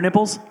both of your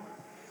nipples?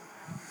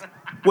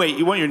 Wait,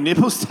 you want your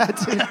nipples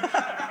tattooed?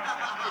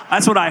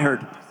 That's what I heard.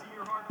 You see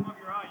your heart above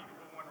your eye, you can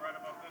put one right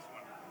above this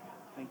one.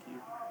 Thank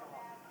you.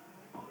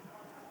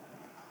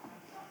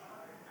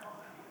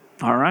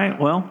 All right,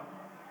 well.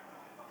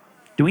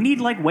 Do we need,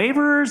 like,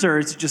 waivers, or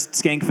is it just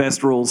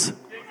Skankfest rules?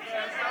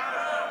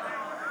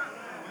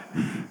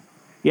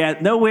 Yeah,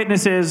 no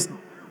witnesses.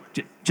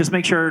 Just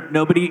make sure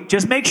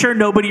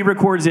nobody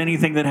records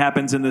anything that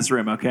happens in this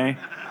room, okay?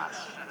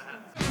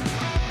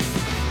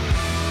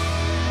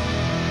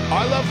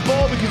 I love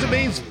fall because it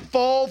means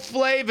fall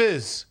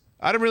flavors.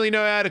 I don't really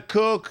know how to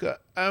cook.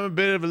 I'm a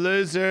bit of a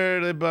loser,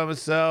 live by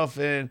myself,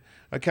 and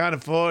I can't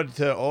afford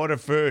to order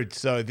food.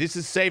 So this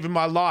is saving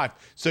my life.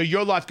 So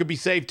your life could be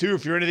saved too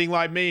if you're anything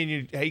like me and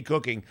you hate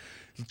cooking.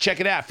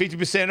 Check it out,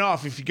 50%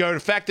 off if you go to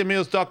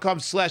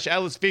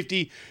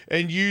factormeals.com/Alice50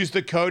 and use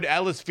the code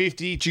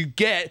Alice50 to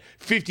get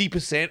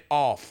 50%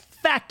 off.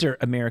 Factor,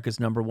 America's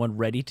 #1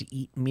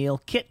 ready-to-eat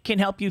meal kit, can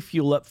help you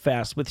fuel up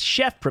fast with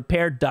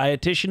chef-prepared,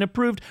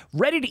 dietitian-approved,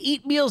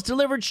 ready-to-eat meals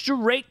delivered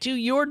straight to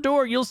your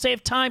door. You'll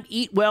save time,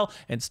 eat well,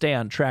 and stay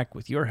on track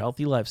with your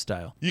healthy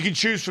lifestyle. You can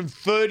choose from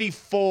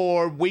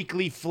 34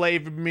 weekly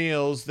flavored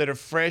meals that are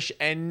fresh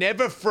and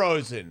never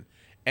frozen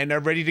and are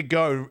ready to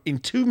go in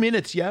 2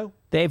 minutes, yo.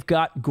 They've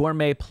got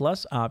gourmet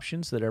plus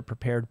options that are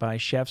prepared by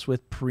chefs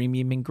with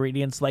premium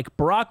ingredients like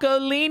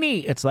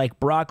broccolini. It's like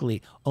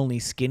broccoli, only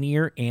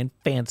skinnier and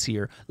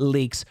fancier.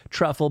 Leeks,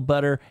 truffle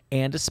butter,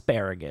 and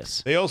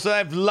asparagus. They also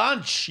have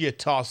lunch, you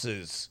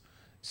tossers.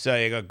 So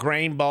you got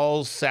grain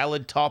bowls,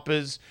 salad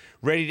toppers,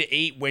 ready to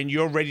eat when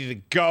you're ready to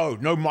go.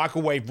 No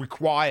microwave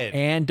required.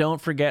 And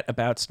don't forget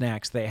about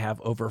snacks. They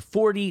have over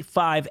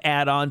 45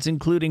 add-ons,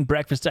 including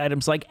breakfast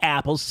items like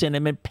apples,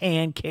 cinnamon,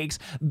 pancakes,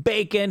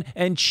 bacon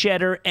and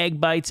cheddar egg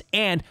bites,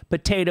 and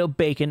potato,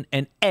 bacon,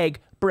 and egg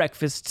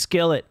breakfast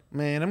skillet.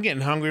 Man, I'm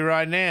getting hungry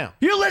right now.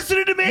 You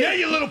listening to me? Yeah,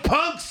 you little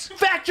punks.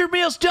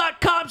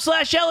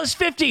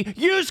 Factormeals.com/Ellis50.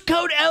 Use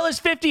code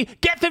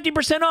Ellis50. Get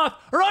 50% off,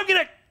 or I'm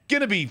gonna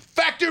be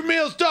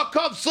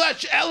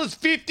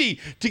factormeals.com/Alice50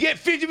 to get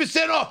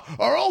 50% off,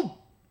 or I'll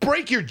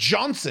break your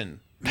Johnson.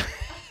 All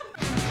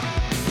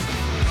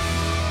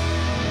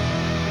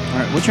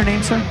right, what's your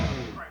name, sir?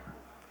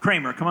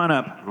 Kramer, come on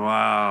up.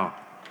 Wow.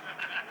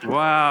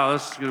 Wow,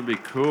 this is going to be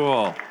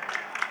cool.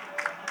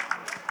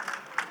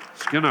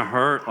 It's going to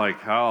hurt like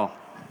hell.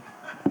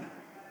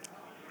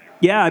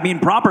 Yeah, I mean,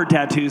 proper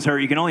tattoos hurt.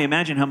 You can only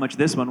imagine how much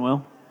this one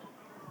will.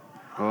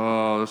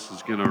 Oh, this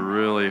is going to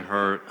really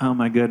hurt. Oh,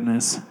 my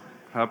goodness.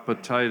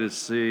 Hepatitis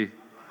C.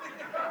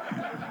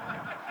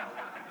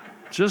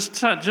 Just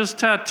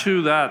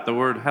tattoo that, the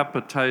word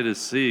hepatitis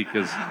C,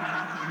 because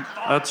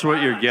that's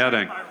what you're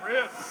getting. My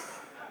rib.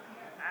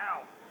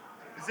 Ow.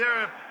 Is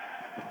there a...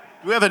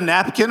 Do we have a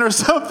napkin or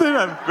something?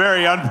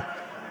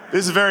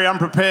 This is very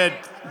unprepared.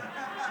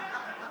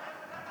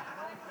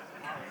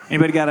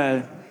 Anybody got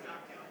a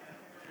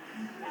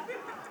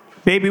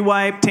baby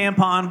wipe,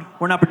 tampon?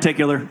 We're not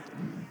particular.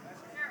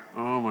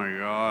 Oh my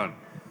God.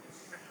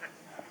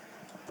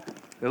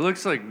 It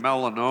looks like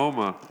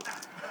melanoma. These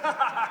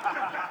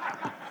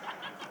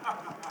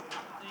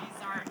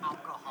are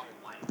alcohol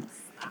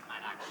wipes. That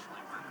might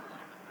actually work a little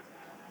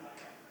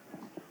bit.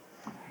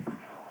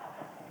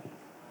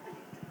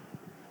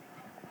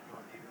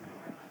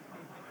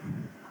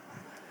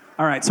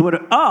 All right, so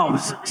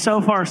what?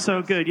 So far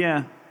so good,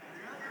 yeah.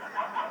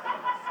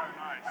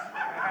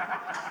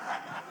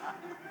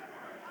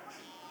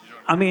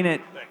 I mean, it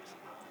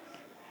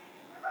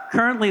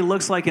currently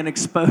looks like an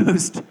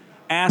exposed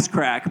ass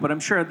crack, but I'm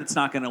sure that's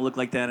not going to look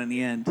like that in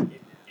the end. He's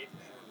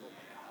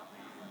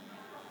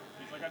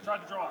like, I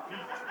tried to draw a peach.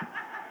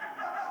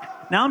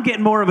 Now I'm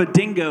getting more of a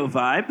dingo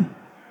vibe.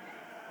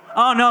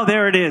 Oh, no,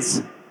 there it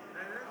is.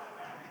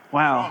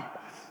 Wow.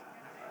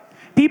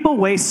 People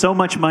waste so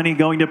much money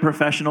going to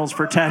professionals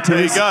for tattoos.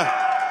 There you go.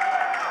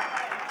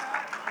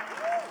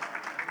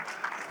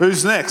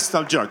 Who's next?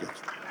 I'm joking.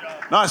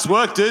 Nice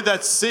work, dude.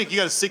 That's sick. You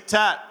got a sick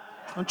tat.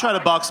 Don't try to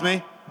box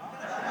me.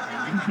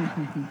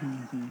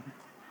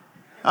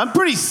 I'm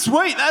pretty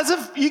sweet.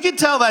 You can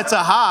tell that's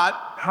a heart.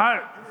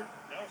 Hi.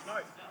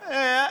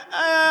 Yeah,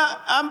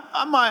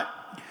 I might.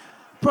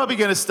 Probably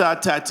gonna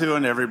start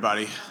tattooing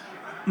everybody.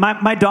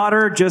 My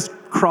daughter just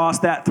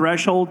crossed that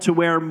threshold to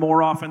where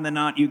more often than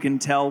not you can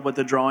tell what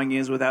the drawing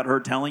is without her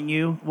telling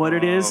you what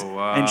it is.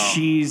 Wow. And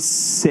she's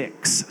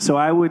 6. So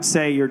I would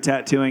say you're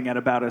tattooing at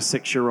about a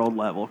 6-year-old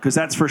level, because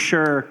that's for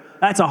sure,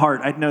 that's a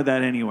heart. I'd know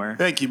that anywhere.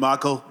 Thank you,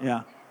 Michael.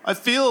 Yeah. I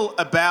feel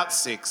about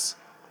 6.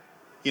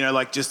 You know,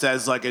 like just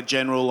as like a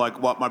general,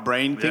 like what my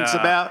brain thinks Yeah.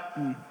 about.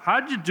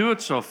 How'd you do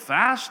it so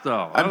fast,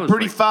 though? I'm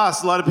pretty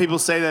fast. A lot of people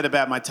say that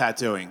about my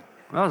tattooing.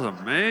 That was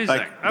amazing.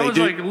 Like, that they was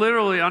do- like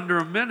literally under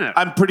a minute.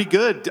 I'm pretty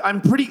good.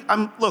 I'm pretty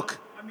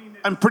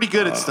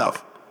good at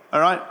stuff. All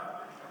right?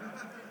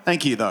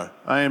 Thank you, though.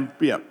 I am,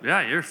 yeah.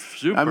 Yeah, you're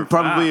super I'm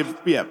probably, fast.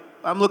 yeah.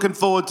 I'm looking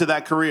forward to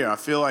that career. I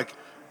feel like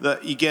that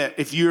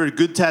if you're a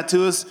good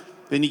tattooist,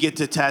 then you get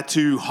to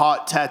tattoo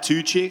hot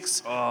tattoo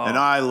chicks. And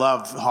I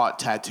love hot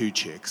tattoo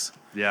chicks.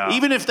 Yeah.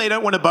 Even if they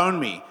don't want to bone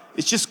me,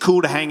 it's just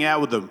cool to hang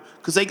out with them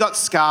because they got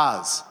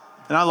scars.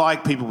 And I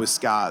like people with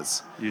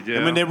scars. You do?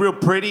 And when they're real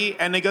pretty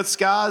and they got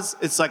scars,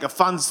 it's like a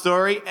fun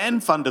story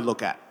and fun to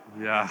look at.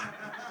 Yeah.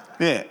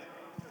 Yeah.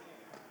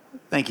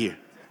 Thank you.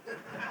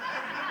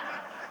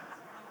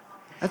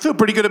 I feel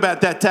pretty good about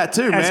that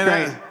tattoo, That's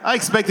man. great. I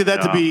expected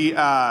that to Yeah. be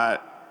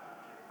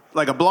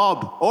like a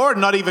blob or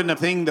not even a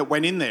thing that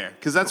went in there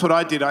because that's what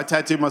I did. I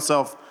tattooed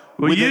myself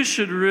Well, with you it.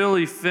 should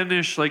really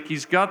finish, like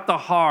he's got the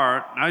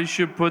heart. Now you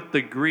should put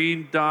the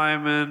green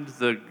diamond,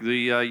 the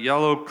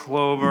yellow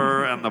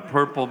clover, and the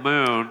purple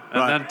moon,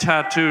 and Right. then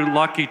tattoo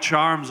Lucky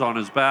Charms on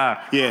his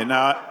back. Yeah,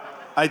 no,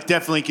 I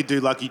definitely could do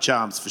Lucky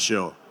Charms for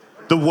sure.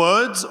 The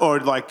words or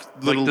like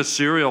little... Like the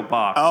cereal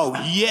box. Oh,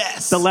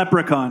 yes. The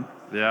leprechaun.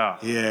 Yeah.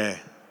 Yeah,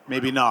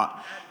 maybe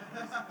not.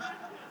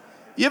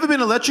 You ever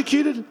been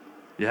electrocuted?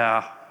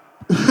 Yeah.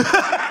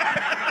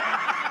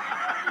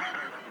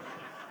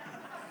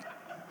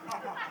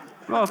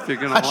 Well, if you're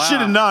going to I laugh. should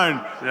have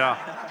known. Yeah.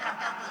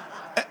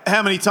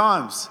 How many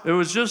times? It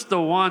was just the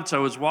once I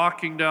was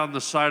walking down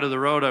the side of the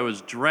road. I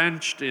was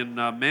drenched in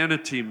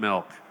manatee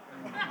milk.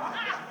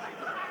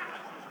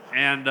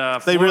 And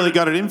They really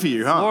got it in for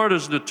you, huh?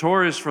 Florida's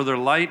notorious for their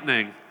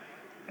lightning.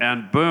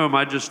 And boom,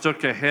 I just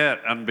took a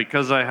hit. And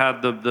because I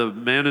had the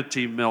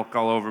manatee milk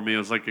all over me, it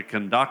was like a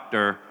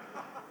conductor.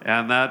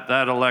 And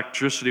that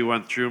electricity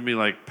went through me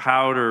like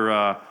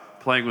powder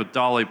playing with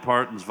Dolly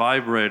Parton's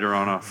vibrator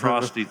on a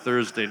frosty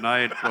Thursday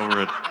night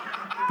over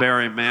at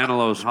Barry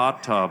Manilow's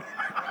hot tub.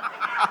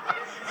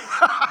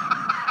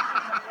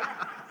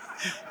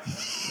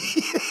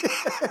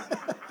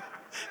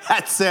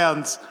 That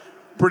sounds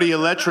pretty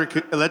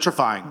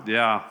electrifying.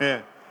 Yeah.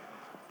 Yeah.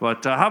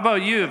 But how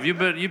about you?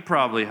 You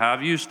probably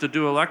have. You used to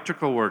do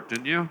electrical work,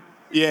 didn't you?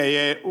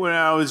 Yeah. When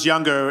I was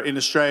younger in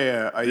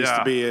Australia, I used Yeah.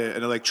 to be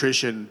an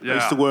electrician. I Yeah.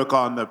 used to work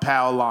on the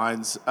power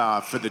lines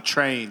for the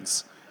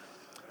trains.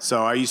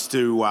 So I used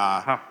to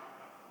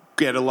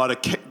grab a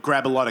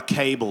lot of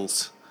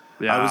cables.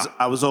 Yeah.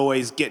 I was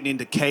always getting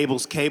into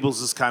cables.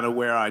 Cables is kind of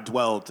where I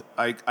dwelled.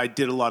 I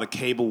did a lot of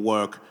cable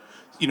work,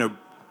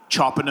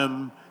 chopping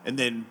them and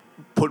then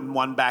putting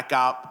one back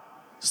up,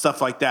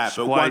 stuff like that.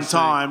 But one Splicing.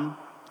 time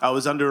I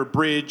was under a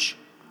bridge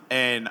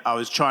and I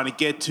was trying to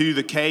get to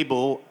the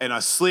cable and I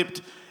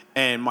slipped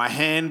and my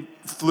hand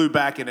flew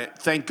back and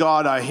thank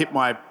God I hit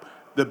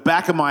the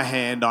back of my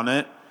hand on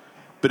it,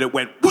 but it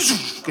went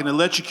whoosh and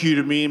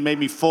electrocuted me and made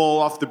me fall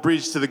off the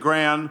bridge to the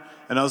ground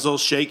and I was all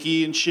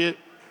shaky and shit.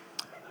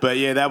 But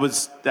yeah, that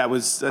was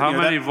How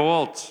many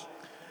volts?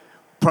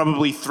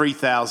 probably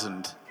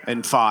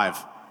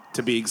 3,005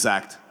 to be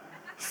exact.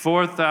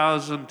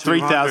 4,200 for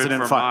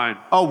 3,005. mine.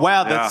 Oh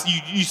wow, Yeah. that's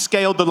you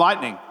scaled the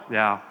lightning.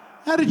 Yeah.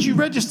 How did you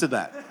register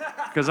that?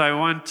 Because I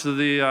went to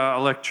the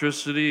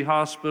electricity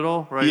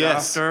hospital right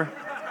Yes. after.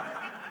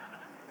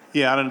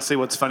 Yeah, I don't see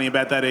what's funny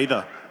about that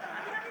either.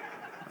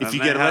 If And you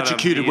they get had a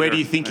electrocuted, where do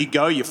you meter. think you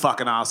go, you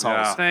fucking assholes?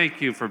 Yeah.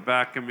 Thank you for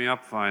backing me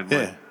up finally.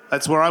 Yeah,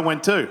 that's where I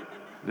went too.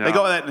 They Yeah.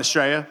 got that in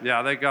Australia.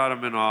 Yeah, they got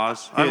them in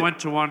Oz. Yeah. I went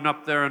to one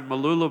up there in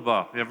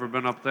Malulaba. You ever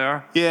been up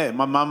there? Yeah,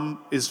 my mum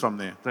is from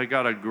there. They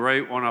got a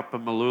great one up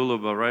in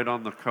Malulaba, right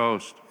on the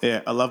coast.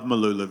 Yeah, I love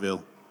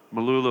Malulaville.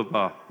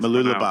 Malulaba. it's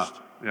Malulaba. pronounced.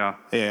 Yeah,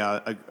 Yeah,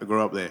 I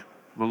grew up there.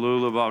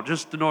 Malulaba,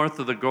 just north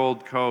of the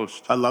Gold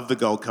Coast. I love the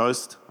Gold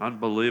Coast.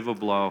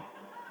 Unbelievable.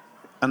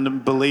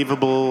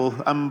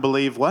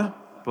 Unbelieve what?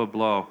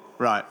 Blow.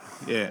 Right,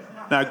 yeah.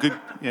 No, good,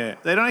 yeah.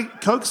 They don't,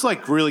 Coke's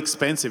like real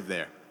expensive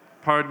there.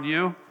 Pardon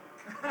you?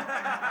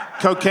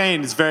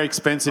 Cocaine is very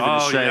expensive in Oh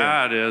Australia.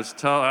 yeah, it is.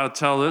 Tell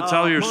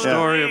your please.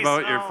 story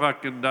about your Oh.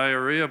 fucking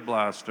diarrhea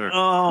blaster.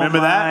 Oh,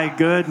 Remember that? my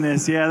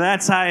goodness. Yeah,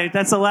 that's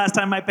the last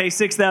time I pay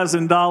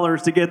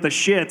 $6,000 to get the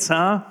shits,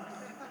 huh?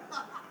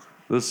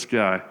 This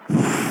guy.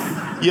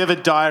 You ever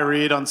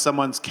diarrheaed on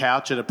someone's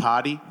couch at a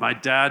party? My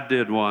dad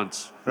did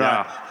once. Right.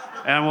 Yeah.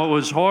 And what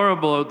was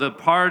horrible, the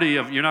party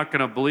of, you're not going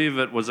to believe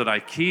it, was at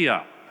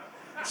IKEA.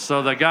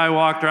 So the guy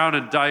walked around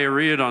and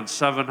diarrheaed on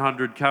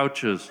 700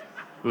 couches.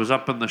 It was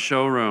up in the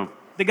showroom.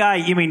 The guy,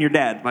 you mean your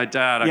dad? My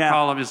dad. I Yeah.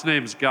 call him. His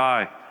name's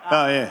Guy.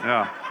 Oh, yeah.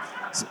 Yeah.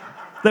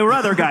 There were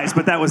other guys,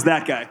 but that was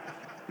that guy.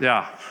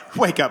 Yeah.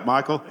 Wake up,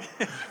 Michael.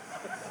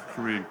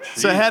 I mean,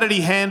 So geez. how did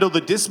he handle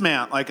the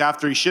dismount? Like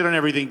after he shit on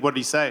everything, what did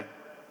he say?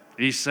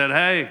 He said,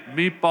 "Hey,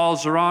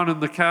 meatballs are on in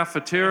the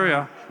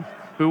cafeteria.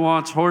 Who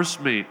wants horse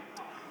meat?"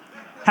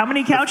 How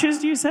many couches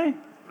do you say?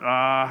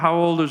 How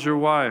old is your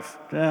wife?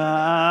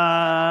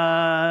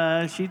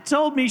 She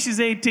told me she's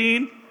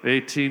 18.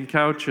 18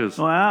 couches.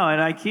 Wow, at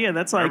IKEA,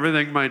 that's like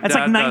Everything my that's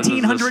dad like does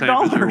is the same as your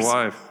 $1,900.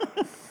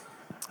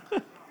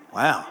 wife.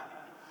 Wow.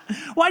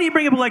 Why do you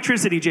bring up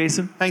electricity,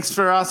 Jason? Thanks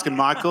for asking,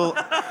 Michael.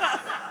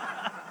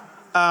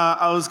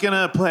 I was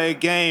gonna play a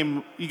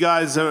game. You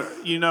guys,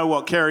 you know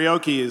what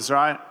karaoke is,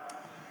 right?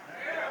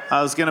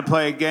 I was gonna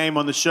play a game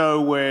on the show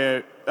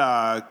where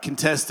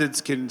contestants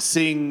can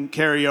sing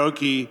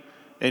karaoke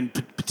and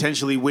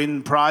potentially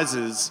win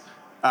prizes,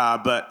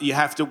 but you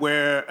have to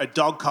wear a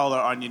dog collar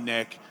on your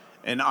neck,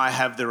 and I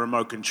have the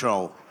remote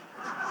control.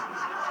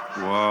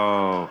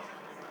 Whoa.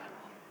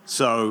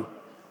 So,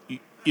 you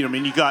know what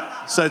I mean?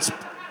 It's,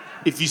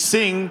 if you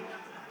sing,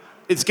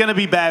 it's going to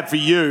be bad for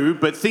you,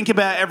 but think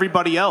about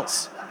everybody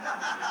else.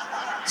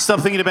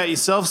 Stop thinking about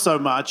yourself so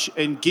much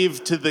and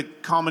give to the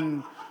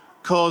common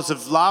cause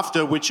of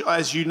laughter, which,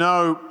 as you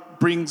know,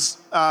 brings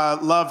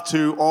love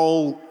to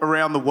all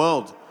around the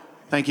world.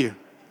 Thank you.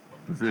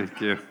 Thank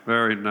you.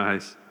 Very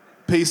nice.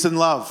 Peace and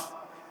love.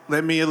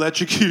 Let me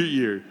electrocute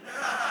you.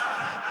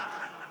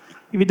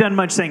 Have you done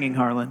much singing,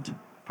 Harland?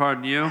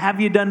 Pardon you?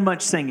 Have you done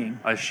much singing?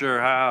 I sure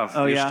have.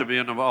 Oh, Used yeah? to be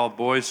in an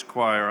all-boys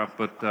choir up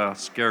at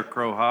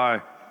Scarecrow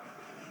High.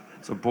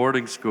 It's a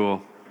boarding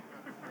school.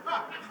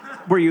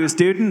 Were you a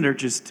student or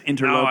just No,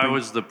 interloping? I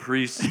was the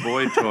priest's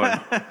boy toy.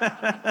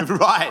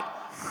 Right.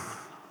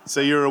 So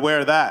you're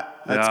aware of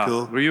that. That's Yeah.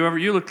 cool. Were you ever?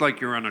 You looked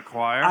like you were in a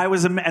choir. I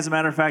was, as a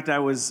matter of fact, I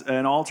was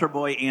an altar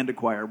boy and a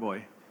choir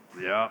boy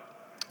Yeah.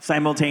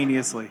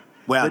 simultaneously.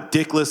 Wow,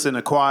 dickless and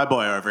a choir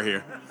boy over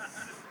here.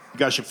 You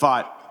guys should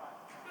fight.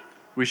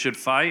 We should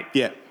fight?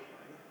 Yeah. Have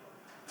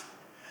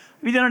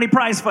you done any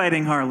prize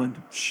fighting,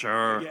 Harland?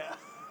 Sure.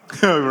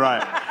 Oh,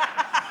 right.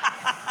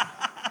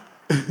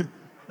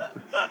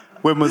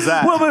 When was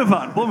that? We'll move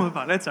on. We'll move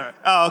on. That's all right.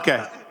 Oh,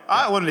 okay.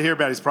 I wanted to hear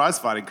about his prize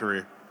fighting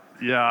career.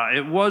 Yeah,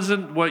 it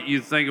wasn't what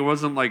you think. It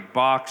wasn't like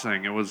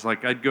boxing. It was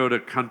like I'd go to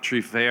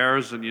country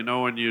fairs, and you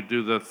know when you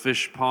do the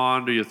fish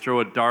pond or you throw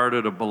a dart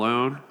at a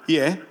balloon?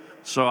 Yeah.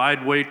 So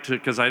I'd wait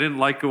because I didn't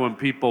like it when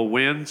people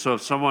win. So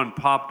if someone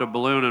popped a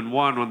balloon and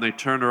won, when they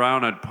turned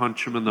around, I'd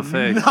punch them in the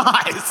face.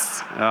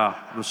 Nice. Yeah,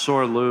 I'm a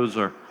sore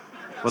loser.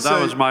 But that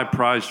So- was my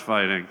prize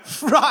fighting.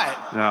 Right.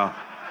 Yeah.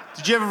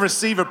 Did you ever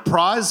receive a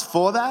prize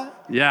for that?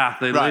 Yeah,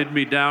 they Right. laid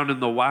me down in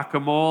the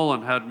whack-a-mole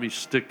and had me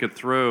stick it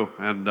through,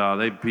 and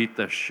they beat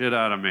the shit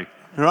out of me.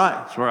 Right.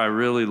 That's where I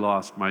really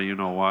lost my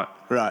you-know-what.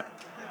 Right.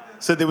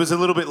 So there was a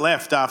little bit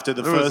left after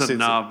the There first was a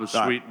nub, a Right.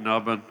 sweet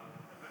nubbin.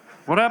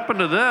 What happened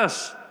to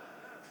this?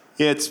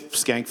 Yeah, it's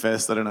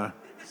Skankfest. I don't know.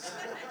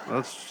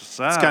 That's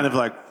sad. It's kind of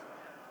like,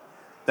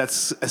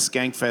 that's a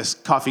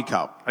Skankfest coffee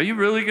cup. Are you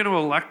really going to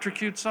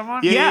electrocute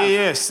someone? Yeah.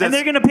 Yes. And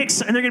they're gonna pick.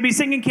 And they're gonna be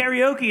singing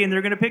karaoke, and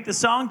they're gonna pick the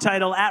song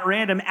title at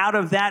random out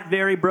of that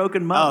very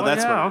broken mug. Oh,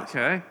 that's yeah, what it is.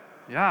 okay.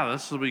 Yeah,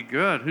 this will be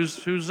good.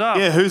 Who's up?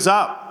 Yeah, who's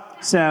up?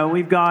 So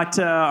we've got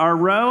our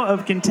row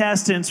of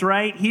contestants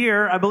right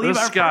here. I believe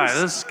This our guy.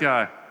 first. This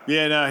guy.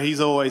 Yeah, no,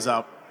 he's always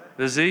up.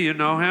 Is he? You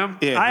know him?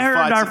 Yeah, I he heard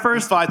fights- our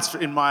first- He fights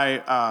in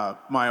my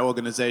my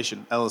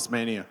organization, Ellis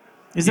Mania.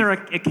 Is there a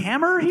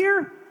camera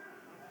here?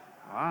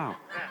 Wow.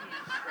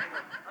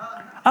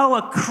 Oh,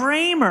 a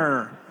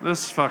Kramer.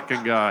 This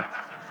fucking guy.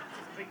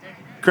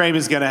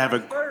 Kramer's gonna have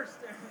a.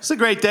 It's a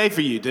great day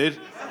for you, dude.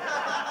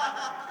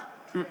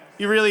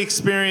 You're really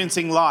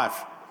experiencing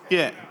life.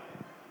 Yeah.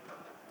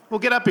 Well,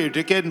 get up here,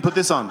 dickhead, and put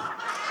this on.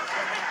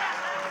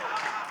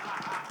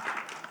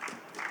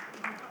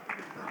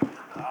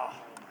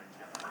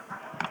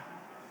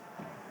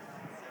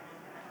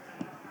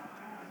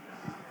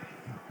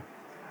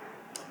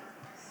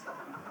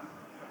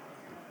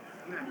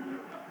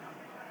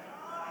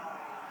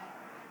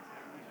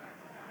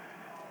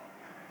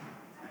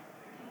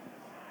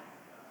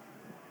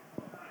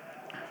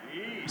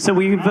 So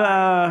we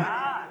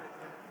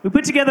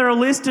put together a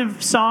list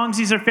of songs.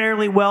 These are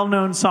fairly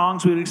well-known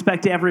songs. We would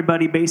expect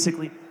everybody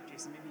basically.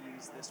 Jason, maybe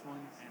use this one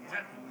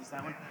and use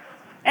that one.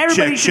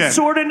 Everybody should check.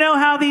 sort of know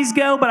how these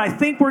go, but I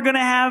think we're gonna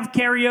have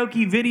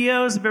karaoke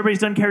videos. If everybody's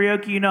done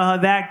karaoke, you know how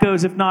that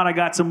goes. If not, I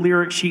got some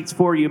lyric sheets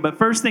for you. But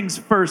first things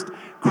first,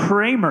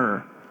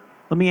 Kramer.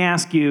 Let me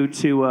ask you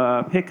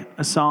to pick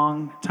a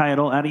song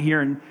title out of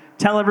here and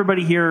tell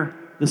everybody here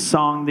the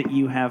song that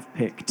you have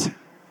picked.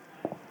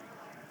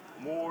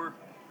 More.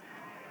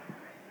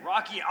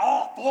 Rocky.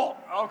 Oh,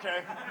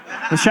 okay.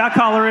 The shot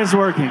collar is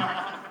working.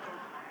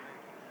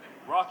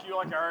 Rock you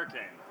like a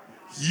hurricane.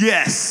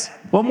 Yes.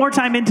 One more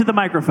time into the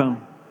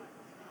microphone.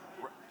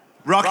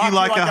 Rock you Rock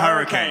like a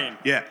hurricane.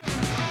 Yeah.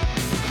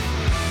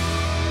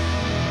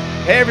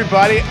 Hey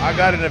everybody, I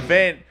got an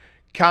event,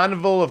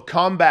 Carnival of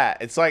Combat.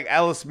 It's like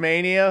Alice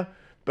Mania,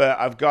 but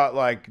I've got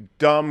like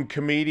dumb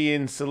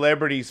comedian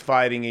celebrities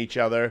fighting each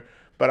other.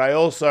 But I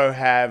also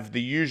have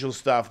the usual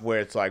stuff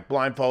where it's like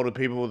blindfolded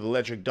people with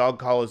electric dog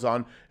collars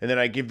on, and then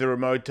I give the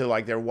remote to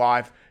like their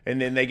wife, and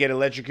then they get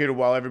electrocuted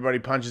while everybody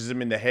punches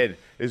them in the head.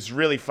 It's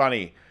really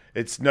funny.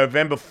 It's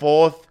November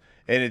 4th,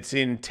 and it's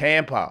in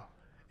Tampa.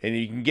 And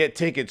you can get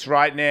tickets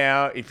right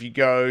now if you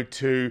go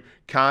to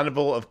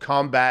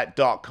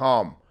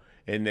carnivalofcombat.com.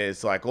 And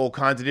there's like all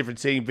kinds of different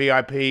seating,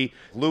 VIP.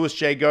 Luis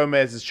J.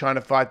 Gomez is trying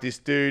to fight this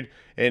dude.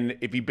 And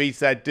if he beats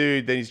that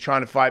dude, then he's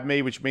trying to fight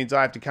me, which means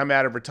I have to come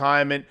out of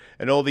retirement.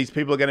 And all these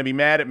people are going to be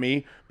mad at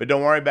me. But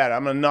don't worry about it.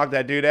 I'm going to knock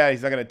that dude out.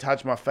 He's not going to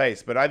touch my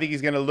face. But I think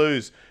he's going to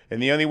lose.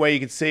 And the only way you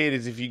can see it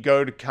is if you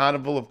go to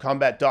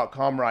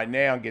carnivalofcombat.com right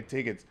now and get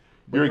tickets.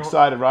 You're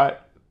excited, right?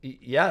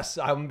 Yes,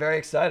 I'm very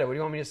excited. What do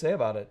you want me to say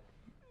about it?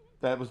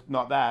 That was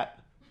not that.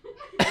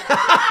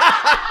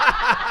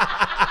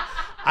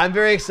 I'm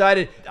very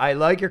excited. I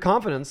like your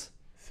confidence,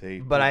 See,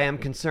 but I am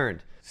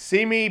concerned.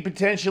 See me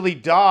potentially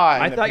die.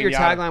 I thought your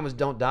tagline was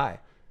 "Don't die."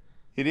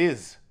 It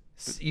is.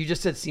 You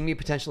just said "See me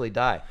potentially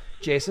die."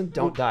 Jason,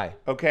 don't die.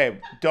 Okay,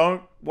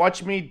 don't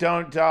watch me.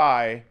 Don't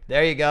die.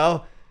 There you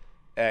go.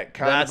 At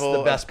Carnival That's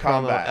the best of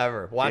Combat. promo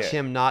ever. Watch Yeah.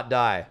 him not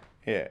die.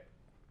 Yeah.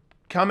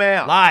 Come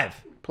out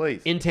Live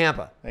please. in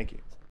Tampa. Thank you.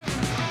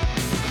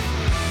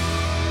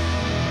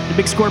 The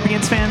big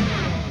Scorpions fan?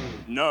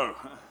 No.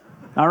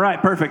 All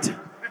right, perfect.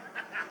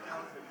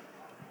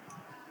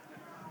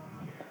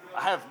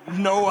 I have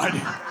no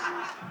idea.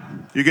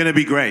 You're going to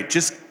be great.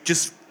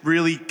 Just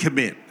really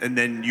commit, and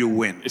then you'll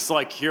win. It's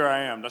like, here I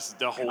am. That's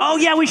the whole... Oh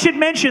yeah, we should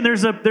mention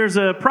there's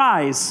a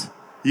prize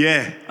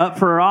Yeah. up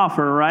for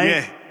offer, right?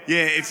 Yeah.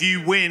 Yeah. If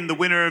you win, the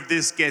winner of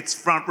this gets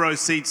front row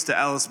seats to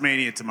Alice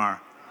Mania tomorrow.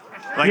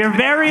 Like, Your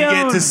very you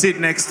own get to sit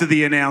next to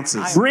the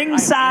announcers.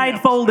 ringside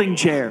folding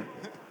chair.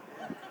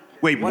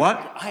 Wait,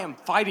 what? I am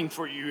fighting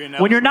for you. In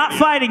When you're not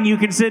fighting, you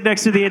can sit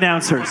next to the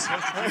announcers.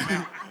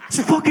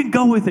 Just fucking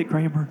go with it,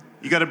 Kramer.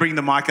 You got to bring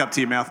the mic up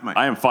to your mouth, mate.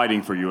 I am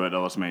fighting for you at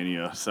Alice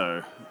Mania,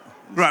 so...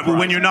 Right, well,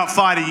 when you're not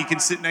fighting, you can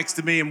sit next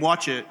to me and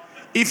watch it.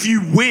 If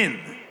you win.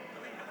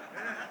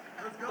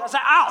 I say,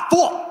 ow,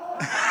 fuck!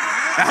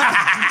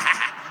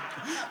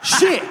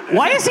 Shit!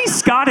 Why is he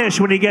Scottish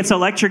when he gets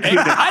electrocuted?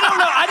 I don't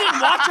know. I didn't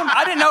watch him.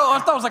 I didn't know. I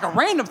thought it was like a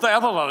random thing. I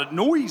thought it was a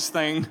noise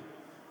thing.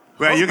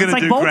 Right, you're going It's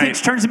to like do voltage great.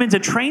 turns him into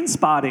train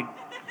spotting.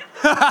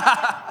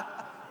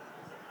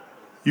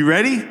 You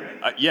ready?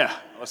 Yeah,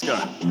 let's go.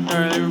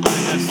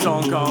 The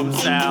song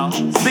comes out.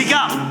 Speak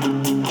up.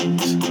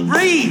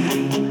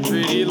 Read.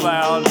 Pretty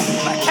loud.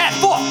 My cat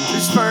fuck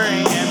is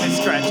spurring and it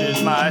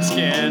scratches my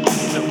skin.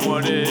 And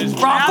what is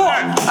wrong?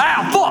 Fuck!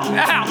 Ow! Fuck!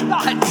 Ow!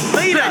 God!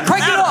 Leader,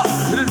 Crank it up!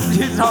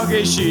 His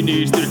huggy she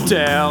needs to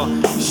tell.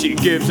 She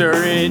gives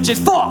her inches.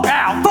 Fuck!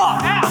 Ow!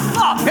 Fuck! Ow!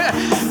 Fuck!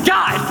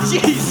 God!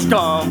 Jeez,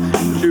 scum.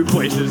 New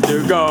places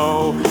to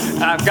go.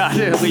 I've got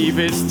to leave.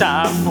 It's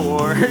time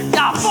for.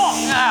 Ah! Fuck!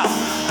 Ow!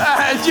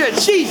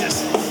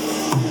 Jesus!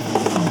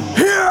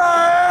 Here I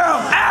am!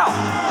 Ow!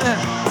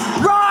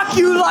 Rock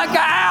you like an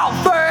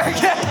Alberg!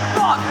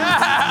 Fuck!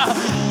 Ow!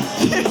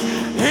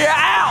 Yeah,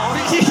 ow!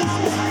 Jesus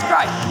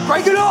Christ!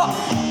 Break it up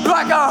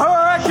like a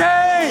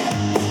hurricane!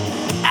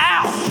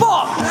 Ow!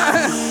 Fuck!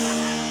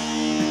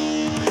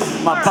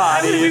 My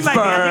body is I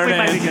think we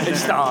might be burning. good It there.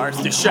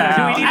 starts to shout.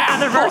 Do we need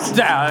another verse?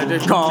 Down to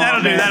come.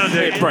 That'll do.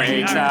 It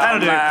breaks out. That'll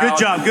do. Good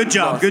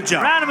job. Good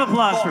job. Round of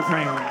applause for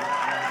Kramer.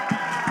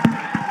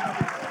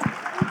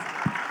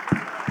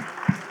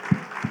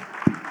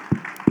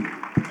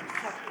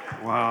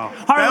 Wow.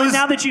 Harland, was-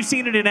 now that you've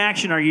seen it in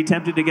action, are you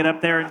tempted to get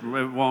up there?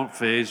 It won't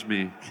faze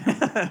me.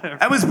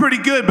 That was pretty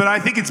good, but I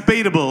think it's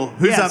beatable.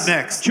 Who's Yes. up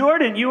next?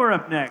 Jordan, you are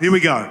up next. Here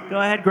we go. Go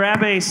ahead,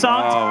 grab a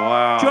song. Oh,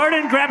 wow.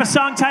 Jordan, grab a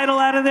song title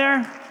out of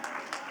there.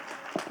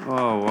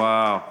 Oh,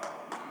 wow.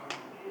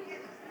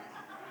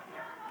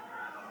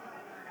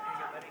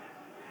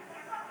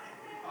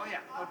 Oh, yeah,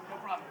 no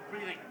problem.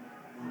 Breathing.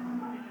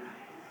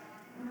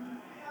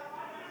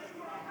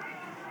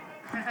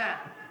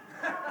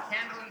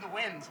 Candle in the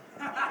wind.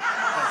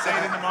 Say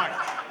it in the mic.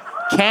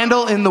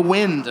 Candle in the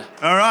wind.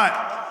 All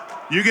right.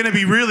 You're going to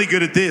be really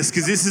good at this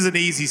because this is an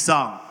easy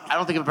song. I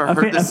don't think I've ever A,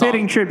 heard this song.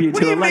 fitting tribute What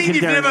to do a you mean you've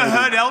legendary never lady.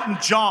 heard Elton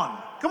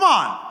John? Come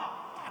on.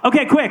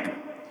 Okay, quick.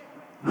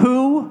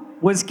 Who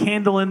was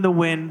Candle in the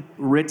Wind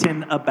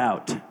written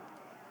about?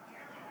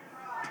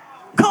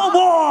 Come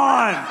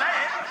on!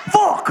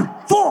 Fuck!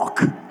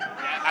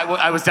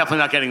 I was definitely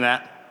not getting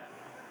that.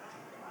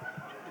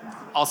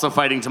 Also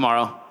fighting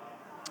tomorrow.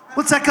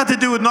 What's that got to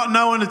do with not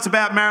knowing it's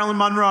about Marilyn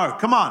Monroe?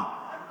 Come on.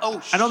 Oh,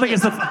 shit. I don't think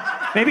it's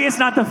maybe it's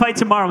not the fight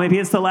tomorrow. Maybe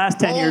it's the last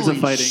 10 years of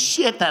Holy fighting.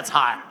 shit, that's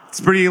hot. It's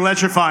pretty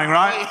electrifying,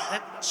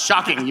 right?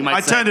 Shocking, you might I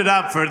say. turned it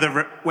up for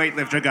the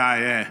weightlifter guy,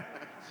 yeah.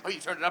 Oh, you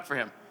turned it up for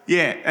him.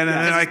 Yeah, and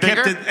then Is I it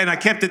kept bigger? it and I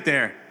kept it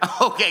there.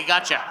 Okay,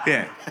 gotcha.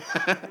 Yeah.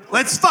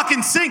 Let's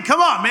fucking sing. Come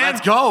on, man.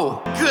 Let's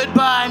go.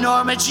 Goodbye,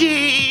 Norma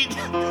Jean.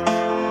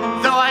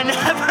 Though I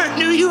never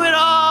knew you at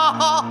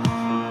all,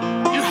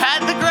 you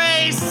had the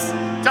grace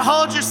to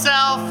hold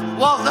yourself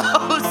while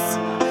those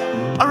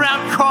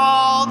around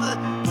crawled.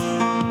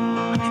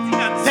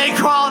 They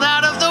crawled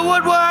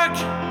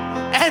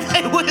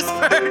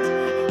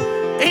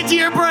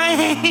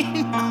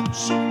mean? Oh,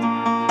 shit.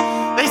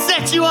 They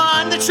set you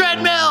on the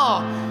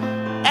treadmill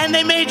and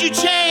they made you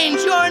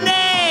change your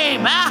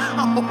name.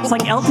 Ow. It's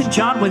like Elton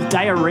John with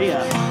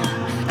diarrhea.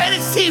 And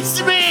it seems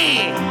to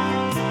me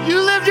you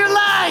lived your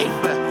life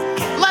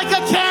like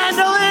a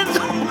candle in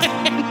the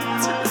wind,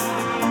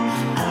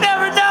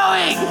 never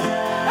knowing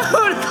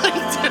who to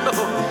cling to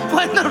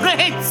when the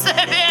rain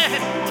set in.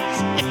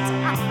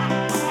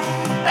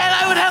 And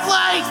I would have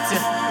liked.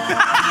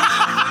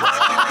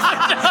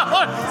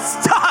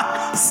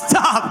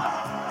 Stop.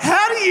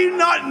 How do you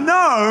not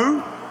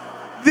know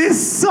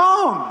this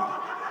song?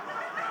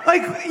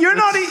 Like,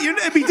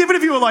 it'd be different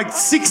if you were like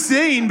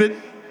 16, but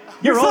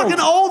you're fucking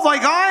old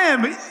like I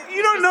am.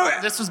 You don't know.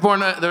 This was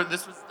born.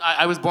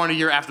 I was born a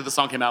year after the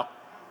song came out.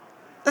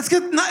 That's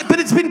good, but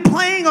it's been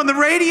playing on the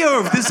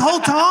radio this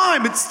whole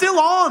time. It's still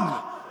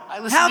on.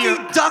 How have you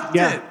ducked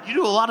it? You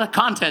do a lot of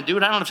content,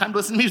 dude. I don't have time to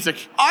listen to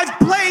music. I've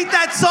played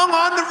that song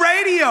on the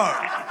radio.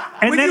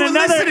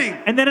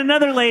 And then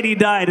another lady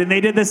died, and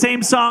they did the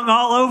same song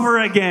all over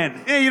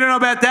again. Yeah, you don't know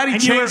about that? He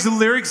changed the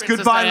lyrics.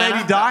 Princess Goodbye, Diana?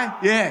 lady, die.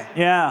 Yeah.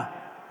 Yeah.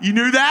 You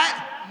knew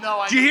that?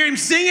 No, Did you hear him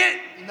sing it?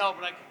 No,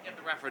 but I can get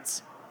the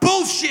reference.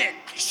 Bullshit.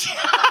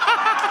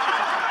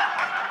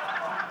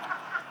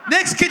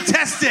 Next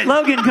contestant.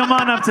 Logan, come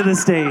on up to the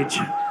stage.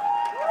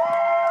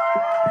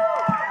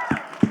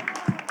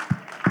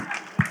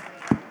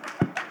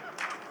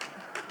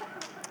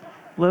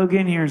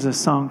 Logan, here's a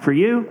song for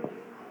you.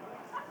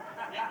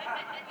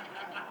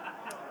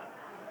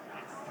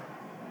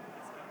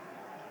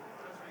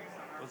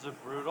 Was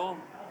it brutal?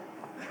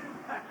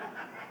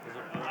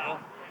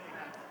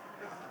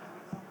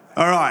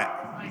 All right.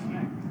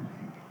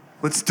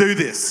 Let's do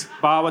this.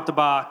 Ba with the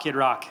ba, Kid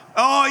Rock.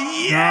 Oh,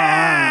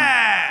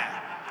 yeah!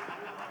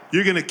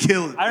 You're going to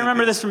kill it. I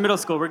remember this from middle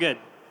school. We're good.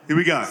 Here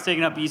we go. It's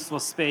taking up useful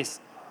space.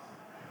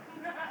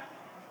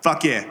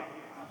 Fuck yeah.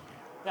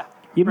 Yeah.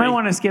 You might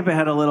want to skip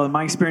ahead a little. In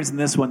my experience in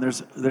this one,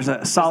 there's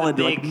a solid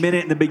big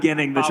minute in the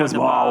beginning that's just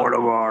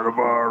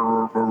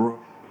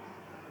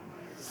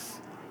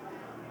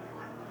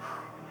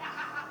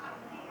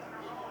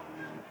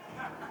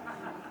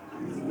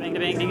Bang,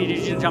 bang, diggy,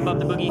 diggy, jump up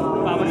the boogie.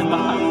 Ba with the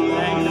ba.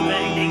 Bang,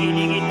 bang, diggy,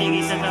 diggy,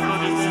 diggy, set the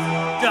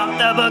boogie. Jump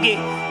the boogie.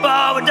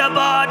 Ba with the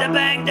ba, the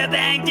bang,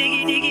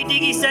 diggy, diggy,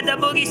 diggy, set the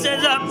boogie,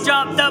 says up.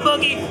 Jump the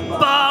boogie.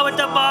 Ba with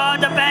the ba,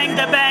 the bang,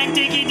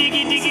 diggy,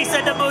 diggy, diggy,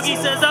 set the boogie,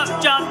 says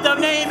up. Jump the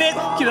name it.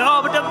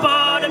 Ba with the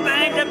ba, the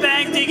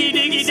bang, diggy,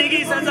 diggy,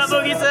 diggy, set the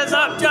boogie, says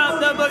up. Jump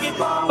the boogie.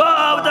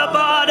 Ba with the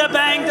ba, the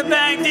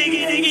bang,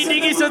 diggy, diggy,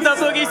 diggy, set the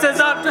boogie, says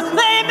up.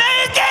 Name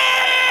it.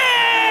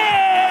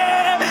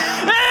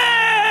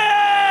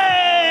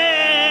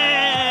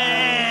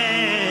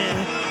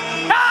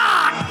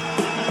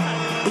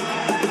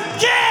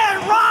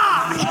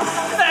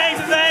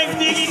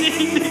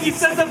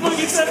 Set the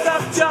boogie, set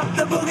up, jump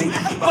the boogie,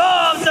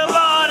 boom, the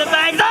ball, the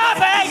bang,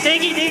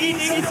 diggy, diggy,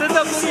 diggy, set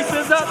the boogie,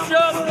 set up,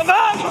 jump the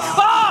boogie,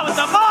 boom,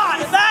 the ball,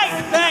 the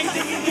bang,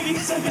 diggy, diggy,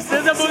 set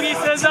the boogie,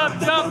 set up,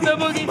 jump the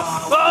boogie,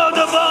 boom,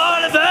 the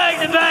ball, the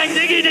bang,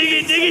 diggy,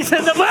 diggy, diggy,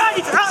 set the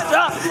boogie,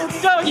 jump,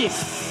 boogie.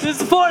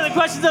 This is for the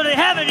questions that they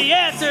have any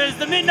answers,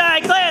 the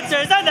midnight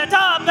glancers, and the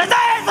top, the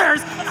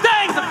dancers,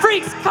 bangs, the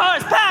freaks,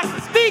 cars, packs,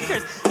 the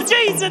speakers, the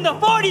G's in the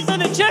 40s,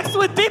 and the chicks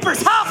with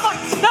beepers, how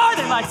fucking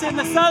northern lights in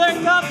the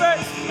southern comfort,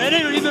 and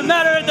it don't even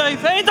matter if the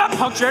veins are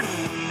punctured,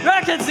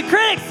 records, the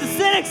critics, the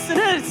cynics, and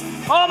it's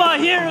all my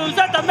heroes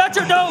at the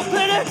Metrodome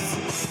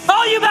clinics,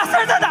 all you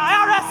bastards at the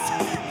IRS,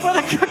 for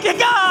the crooked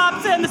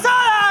cops and the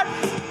southern,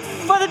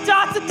 for the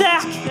dots of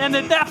deck and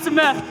the depths of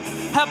meth,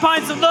 have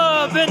pints of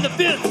love and the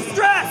bits of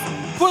stress.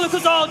 For the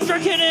cause all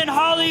drinking in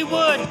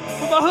Hollywood.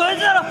 For my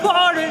hoods that are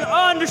far and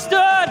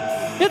understood.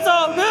 It's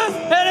all good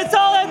and it's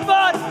all in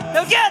fun.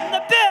 Now get in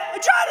the bit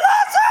and try to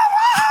listen.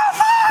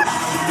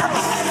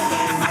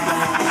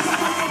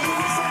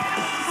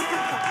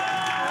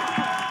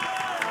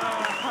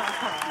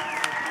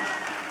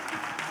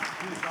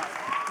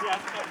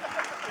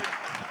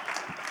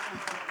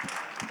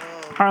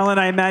 Harlan,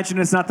 I imagine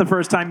it's not the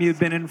first time you've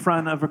been in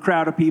front of a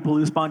crowd of people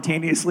who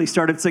spontaneously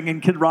started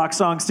singing Kid Rock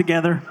songs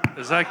together.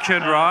 Is that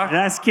Kid Rock?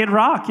 That's Kid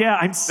Rock, yeah.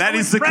 I'm so That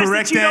is the impressed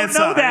correct that you answer.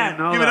 Don't know that.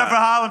 Give it up for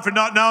Harland for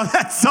not knowing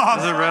that song.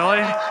 Is it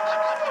really?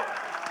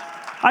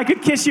 I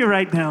could kiss you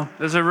right now.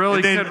 Is it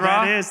really Kid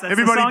Rock? That is. That's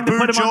Everybody the song to boo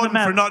put him on the Jordan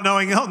map. for not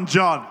knowing Elton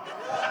John.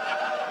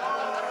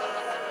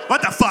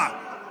 What the fuck?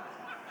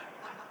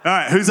 All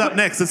right, who's up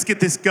next? Let's get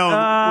this going.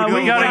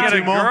 We gotta one or get a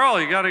two more.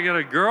 girl. You gotta get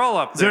a girl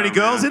up there. Is there any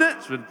girls man. in it?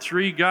 It's been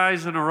 3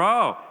 guys in a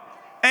row.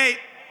 Hey,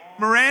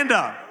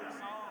 Miranda.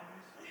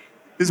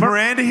 Is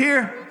Miranda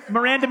here?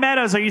 Miranda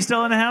Meadows, are you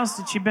still in the house?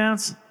 Did she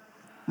bounce?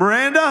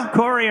 Miranda?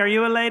 Corey, are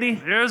you a lady?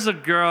 Here's a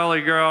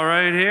girly girl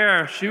right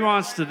here. She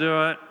wants to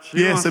do it.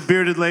 Yes, a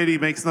bearded lady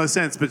makes no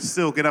sense, but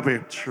still, get up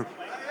here.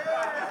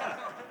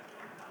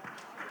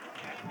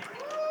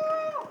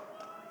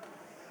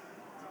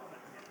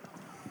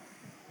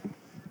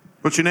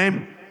 What's your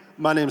name?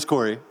 My name's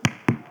Corey.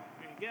 Here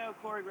you go,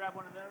 Corey, grab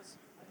one of those.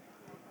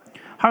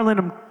 Harland,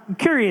 I'm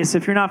curious,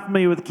 if you're not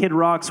familiar with Kid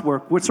Rock's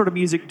work, what sort of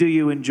music do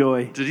you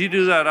enjoy? Did he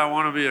do that I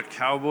Want to Be a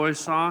Cowboy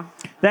song?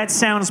 That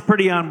sounds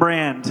pretty on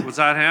brand. Was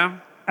that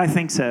him? I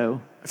think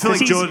so. I feel like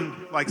 'Cause he's- Jordan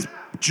likes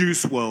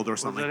Juice World or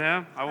Was something. it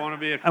him? I Want to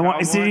Be a Cowboy?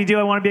 Did he do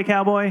I Want to Be a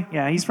Cowboy?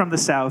 Yeah, he's from the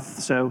South,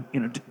 so,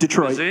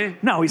 Detroit. Is he?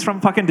 No, he's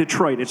from fucking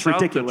Detroit. It's South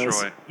ridiculous.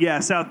 Detroit. Yeah,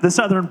 the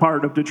southern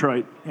part of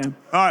Detroit. Yeah.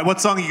 All right, what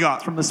song you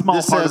got? From the small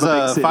This part is of a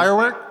big city.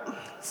 Firework.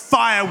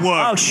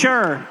 Firework. Oh,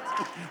 sure.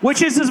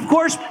 Which is, of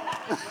course,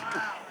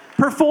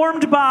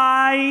 performed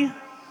by...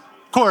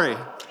 Corey.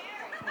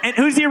 And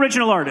who's the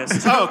original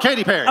artist? Oh,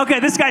 Katy Perry. Okay,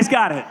 this guy's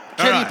got it.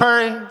 Katy right.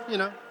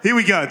 Perry, Here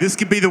we go. This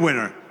could be the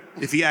winner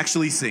if he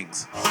actually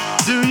sings.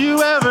 Do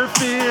you ever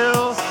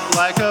feel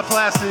like a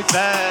plastic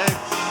bag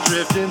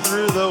drifting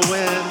through the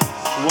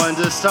wind, one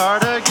to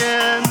start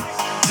again?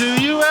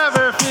 Do you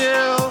ever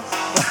feel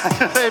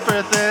like a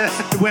paper thin?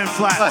 It went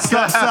flat.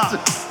 Stop.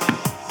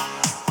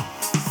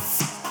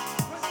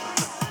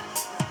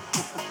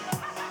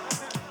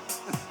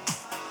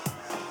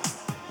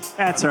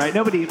 That's all right.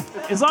 Nobody,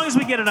 as long as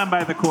we get it done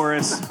by the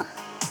chorus.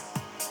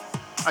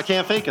 I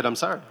can't fake it. I'm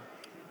sorry.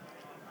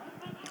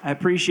 I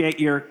appreciate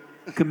your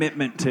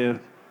commitment to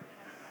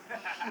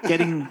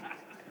getting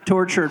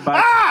tortured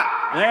by...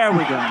 There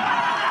we go.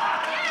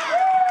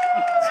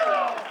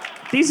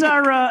 These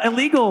are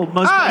illegal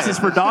most places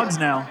for dogs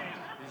now.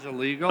 He's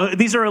illegal?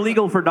 These are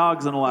illegal for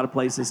dogs in a lot of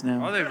places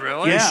now. Are they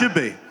really? They Yeah. should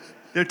be.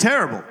 They're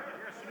terrible.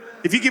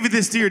 If you give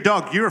this to your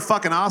dog, you're a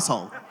fucking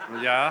asshole.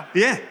 Yeah?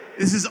 Yeah.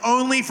 This is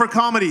only for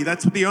comedy.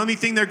 That's the only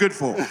thing they're good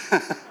for.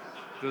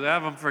 Do they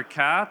have them for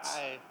cats?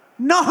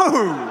 No!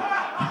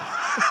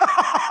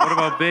 What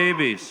about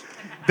babies?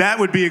 That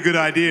would be a good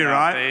idea, Yeah,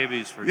 right?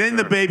 babies for Then sure.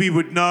 the baby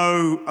would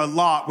know a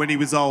lot when he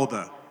was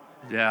older.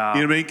 Yeah.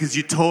 You know what I mean? Because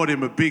you taught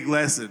him a big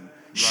lesson.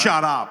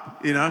 Shut up,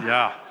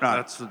 Yeah, Right.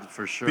 that's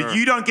for sure. But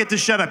you don't get to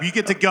shut up. You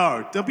get to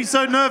go. Don't be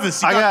so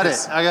nervous. You I got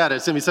this. it. I got it.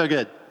 It's gonna be so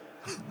good.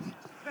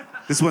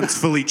 This one's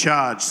fully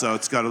charged, so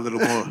it's got a little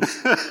more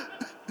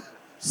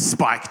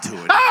spike to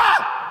it.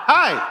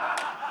 Hi.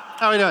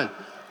 How are we doing?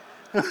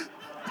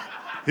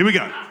 Here we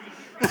go.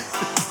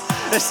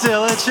 There's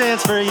still a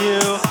chance for you,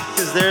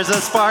 cause there's a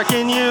spark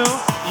in you.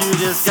 You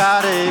just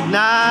gotta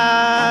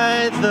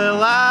ignite the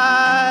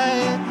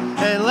light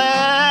and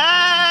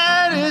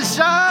let it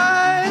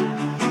shine.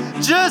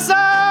 Just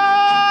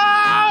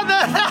on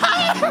the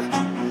night,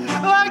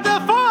 like the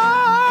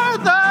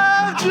 4th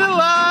of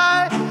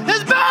July.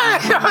 It's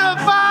burning on a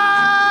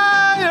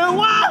fire.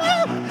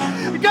 Whoa.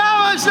 Go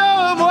and show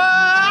 'em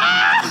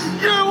what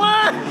you're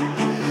worth.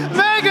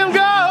 Make 'em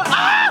go,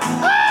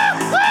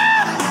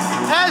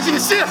 as you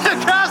shoot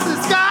across the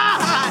sky.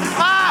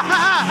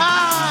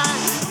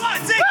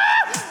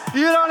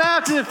 You don't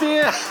have to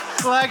feel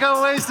like a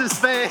waste of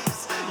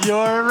space.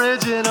 Your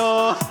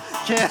original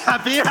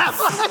cannot be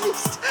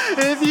replaced.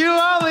 If you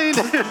only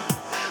knew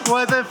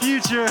what the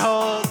future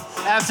holds.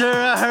 After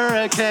a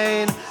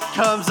hurricane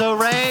comes a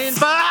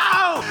rainbow.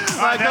 All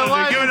right, Like a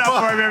white give it up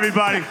for him,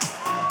 everybody.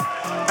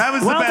 That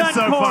was the best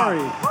so far.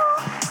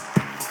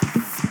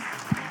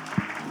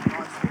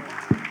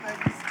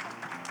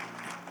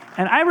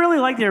 And I really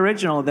like the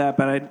original of that,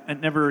 but it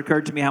never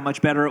occurred to me how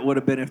much better it would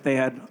have been if they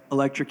had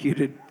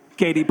electrocuted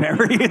Katy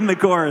Perry in the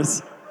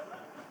chorus.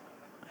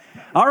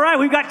 All right,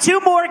 we've got 2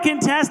 more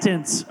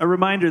contestants. A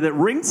reminder that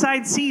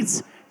ringside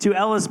seats to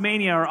Ellis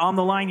Mania are on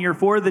the line here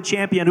for the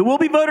champion, who will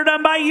be voted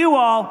on by you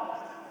all.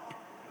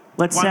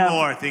 Let's One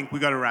more, I think. We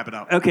got to wrap it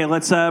up. Okay,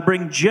 let's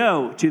bring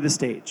Joe to the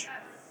stage.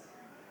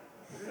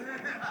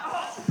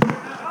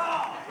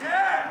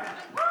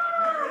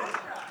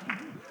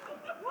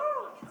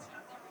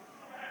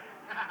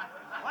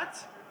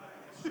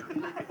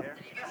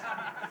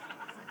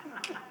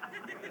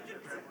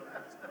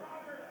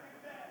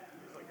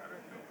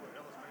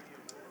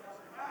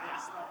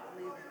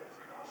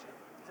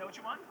 Is that what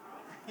you want?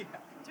 Yeah.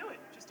 Do it.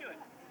 Just do it.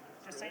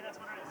 Just say that's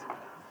what it is.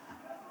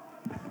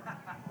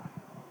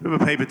 We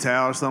have a paper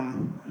towel or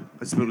something.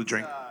 Let's build a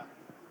drink.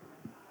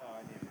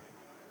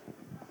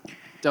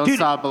 Don't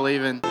stop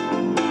believing.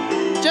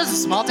 Just a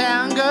small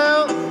town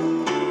girl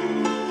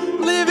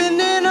living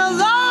in a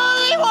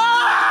lonely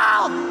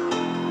world.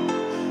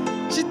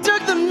 She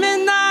took the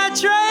midnight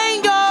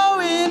train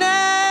going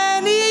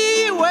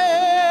anywhere.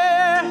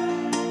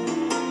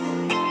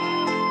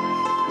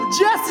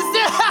 Just to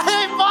stay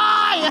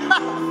by,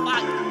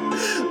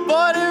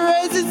 born and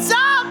raised in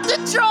South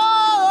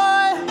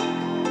Detroit.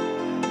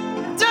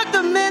 Took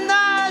the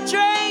midnight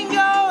train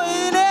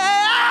going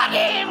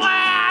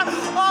anywhere.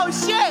 Oh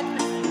shit!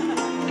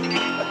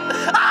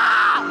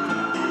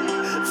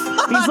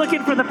 He's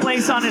looking for the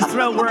place on his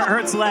throat where it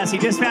hurts less. He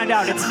just found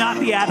out it's not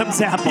the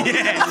Adam's apple.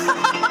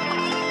 Yeah.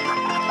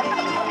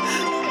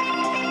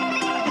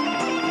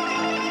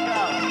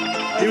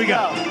 Here we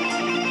go.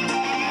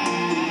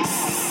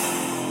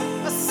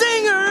 A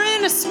singer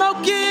in a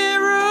smoky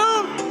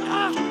room.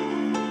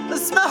 The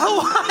smell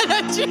of wine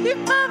and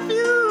cheap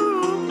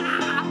perfume.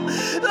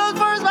 Those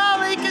first while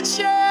we could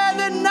share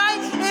the night.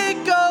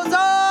 It goes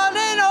on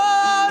and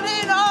on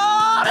and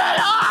on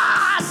and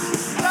on.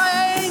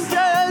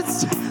 Strangers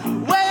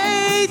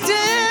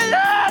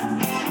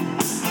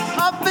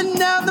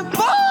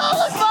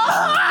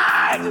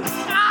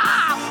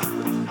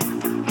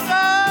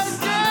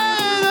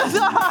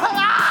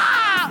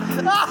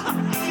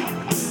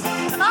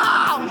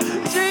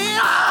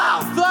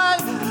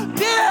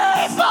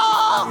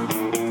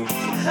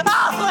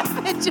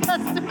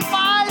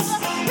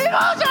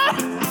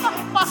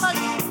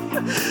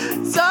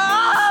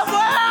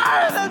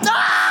Somewhere in the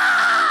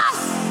dark.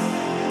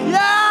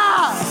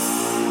 Yeah.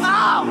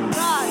 Oh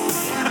God.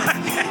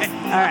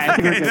 All right, I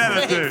think we're good.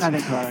 That'll do. I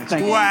think we're all right.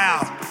 Thank you. Wow.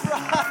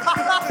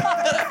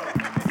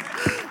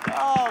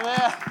 Oh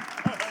man.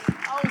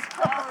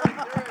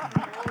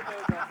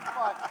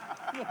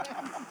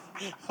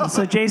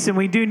 So, Jason,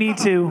 we do need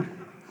to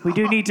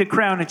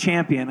crown a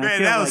champion. I Man,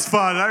 feel that like. was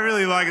fun. I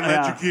really like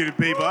electrocuted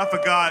people. I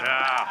forgot.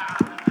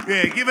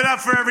 Yeah, give it up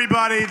for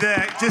everybody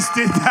that just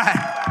did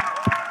that.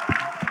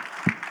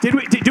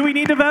 Do we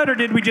need to vote, or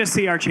did we just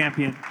see our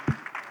champion?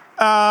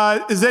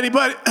 Is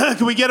anybody?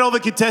 Can we get all the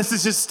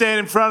contestants just stand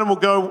in front and we'll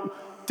go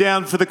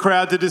down for the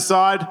crowd to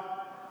decide?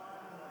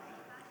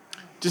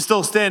 Just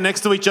all stand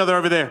next to each other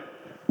over there.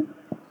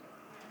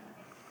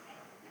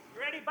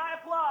 Ready by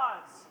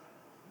applause.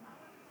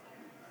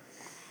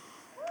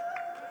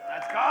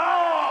 Let's go!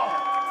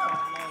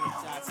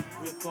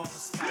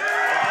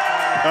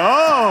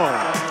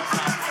 Oh!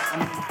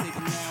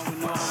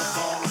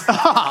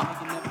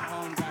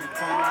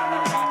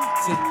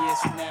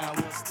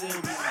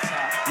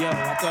 Yo,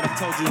 I thought I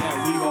told you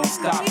that we won't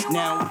stop.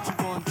 Now what you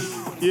gonna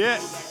do? Yeah.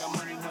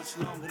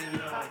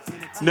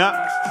 No.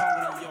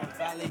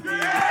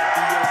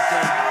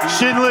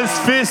 Schindler's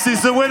Fist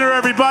is the winner,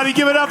 everybody.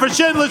 Give it up for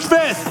Schindler's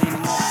Fist.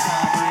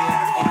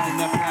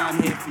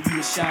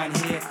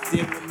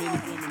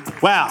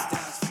 Wow.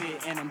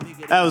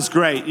 That was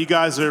great. You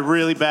guys are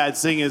really bad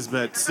singers,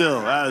 but still,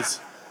 that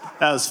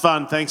was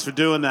fun. Thanks for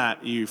doing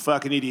that, you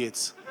fucking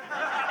idiots.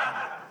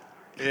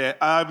 Yeah,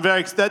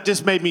 that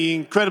just made me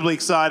incredibly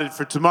excited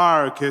for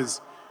tomorrow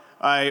because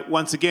I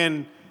once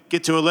again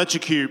get to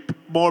electrocute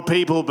more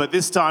people, but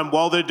this time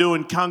while they're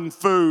doing kung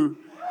fu.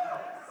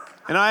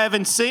 And I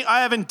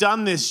haven't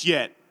done this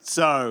yet,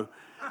 so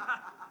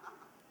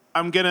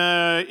I'm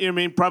gonna,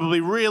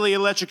 probably really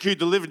electrocute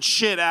the living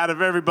shit out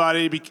of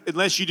everybody.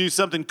 Unless you do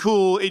something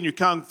cool in your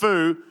kung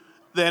fu,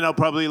 then I'll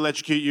probably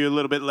electrocute you a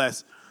little bit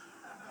less.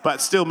 But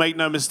still, make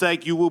no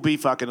mistake, you will be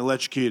fucking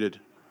electrocuted.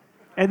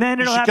 And then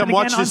You it'll should happen come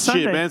watch again on this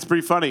Sunday. shit, man. It's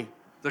pretty funny.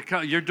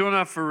 You're doing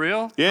that for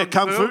real? Yeah,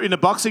 kung fu in a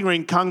boxing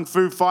ring. Kung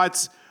fu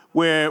fights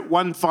where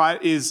one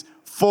fight is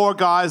 4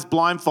 guys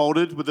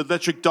blindfolded with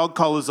electric dog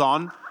collars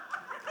on,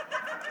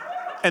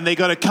 and they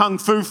got to kung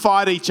fu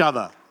fight each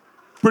other.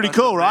 Pretty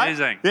cool,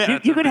 amazing. right? Yeah.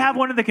 You could have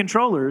one of the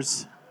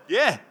controllers.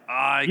 Yeah.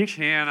 I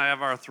can't. I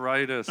have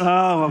arthritis.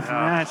 Oh,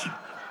 Yeah.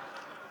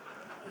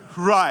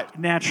 Right.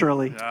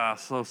 Naturally. Yeah,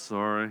 so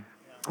sorry.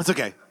 It's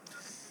okay.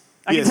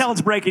 I can tell it's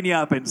breaking you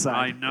up inside.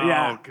 I know,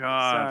 Yeah.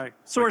 God.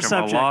 Sorry. Sore Like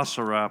subject. I'm a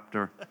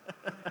velociraptor.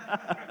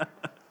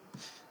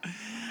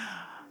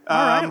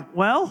 All right.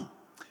 Well,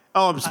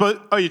 Oh, I'm supposed.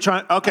 Oh, you're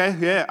trying. Okay,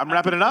 yeah. I'm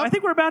wrapping it up. I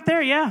think we're about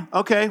there. Yeah.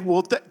 Okay.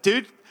 Well,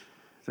 dude,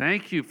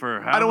 Thank you for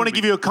having I don't want to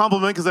give you a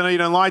compliment because I know you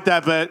don't like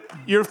that, but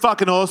you're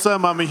fucking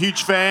awesome. I'm a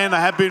huge fan. I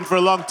have been for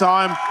a long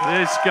time.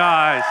 These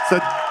guys. So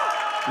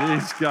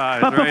These guys.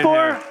 But right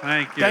before- here.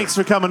 Thank you. thanks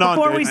for coming on,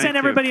 Before dude. we send Thank you.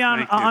 everybody on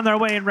Thank you. on their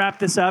way and wrap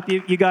this up,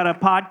 you got a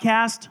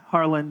podcast,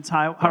 Harland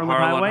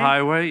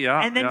Highway. Yeah.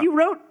 And then yeah. you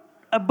wrote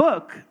a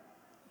book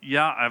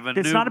Yeah, I have a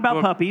that's new not about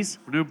book. puppies.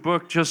 New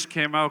book just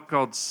came out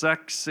called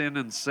Sex, Sin,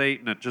 and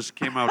Satan. It just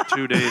came out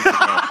 2 days ago.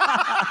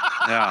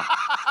 Yeah.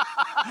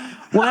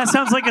 Well, that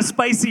sounds like a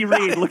spicy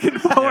read. Looking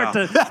forward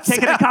Yeah. to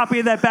taking a copy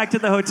of that back to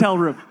the hotel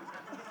room.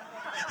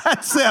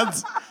 That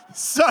sounds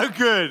so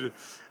good.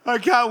 I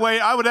can't wait.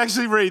 I would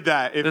actually read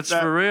that. It's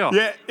for real.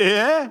 Yeah.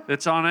 Yeah.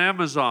 It's on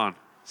Amazon.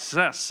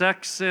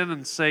 Sex, Sin,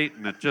 and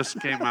Satan. It just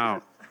came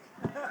out.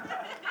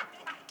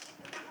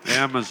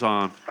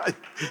 Amazon.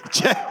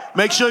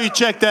 Make sure you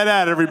check that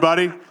out,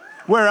 everybody.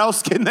 Where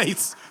else can they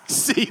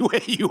see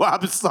where you are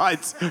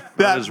besides At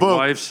that his book?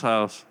 wife's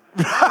house.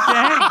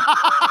 Dang.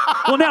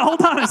 Well, now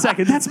hold on a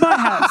second. That's my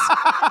house.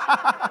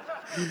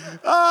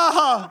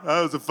 Ah,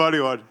 that was a funny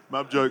one.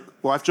 Mum joke.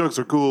 Wife jokes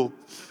are cool.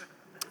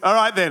 All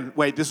right, then.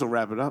 Wait, this will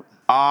wrap it up.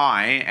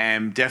 I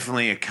am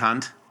definitely a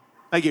cunt.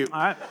 Thank you.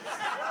 All right.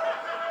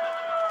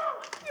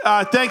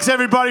 Thanks,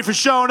 everybody, for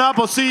showing up.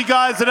 I'll see you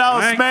guys at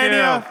Alice Thank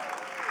Mania.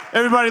 you.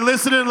 Everybody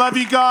listening, love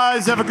you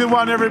guys. Have a good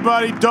one,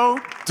 everybody.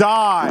 Don't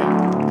die.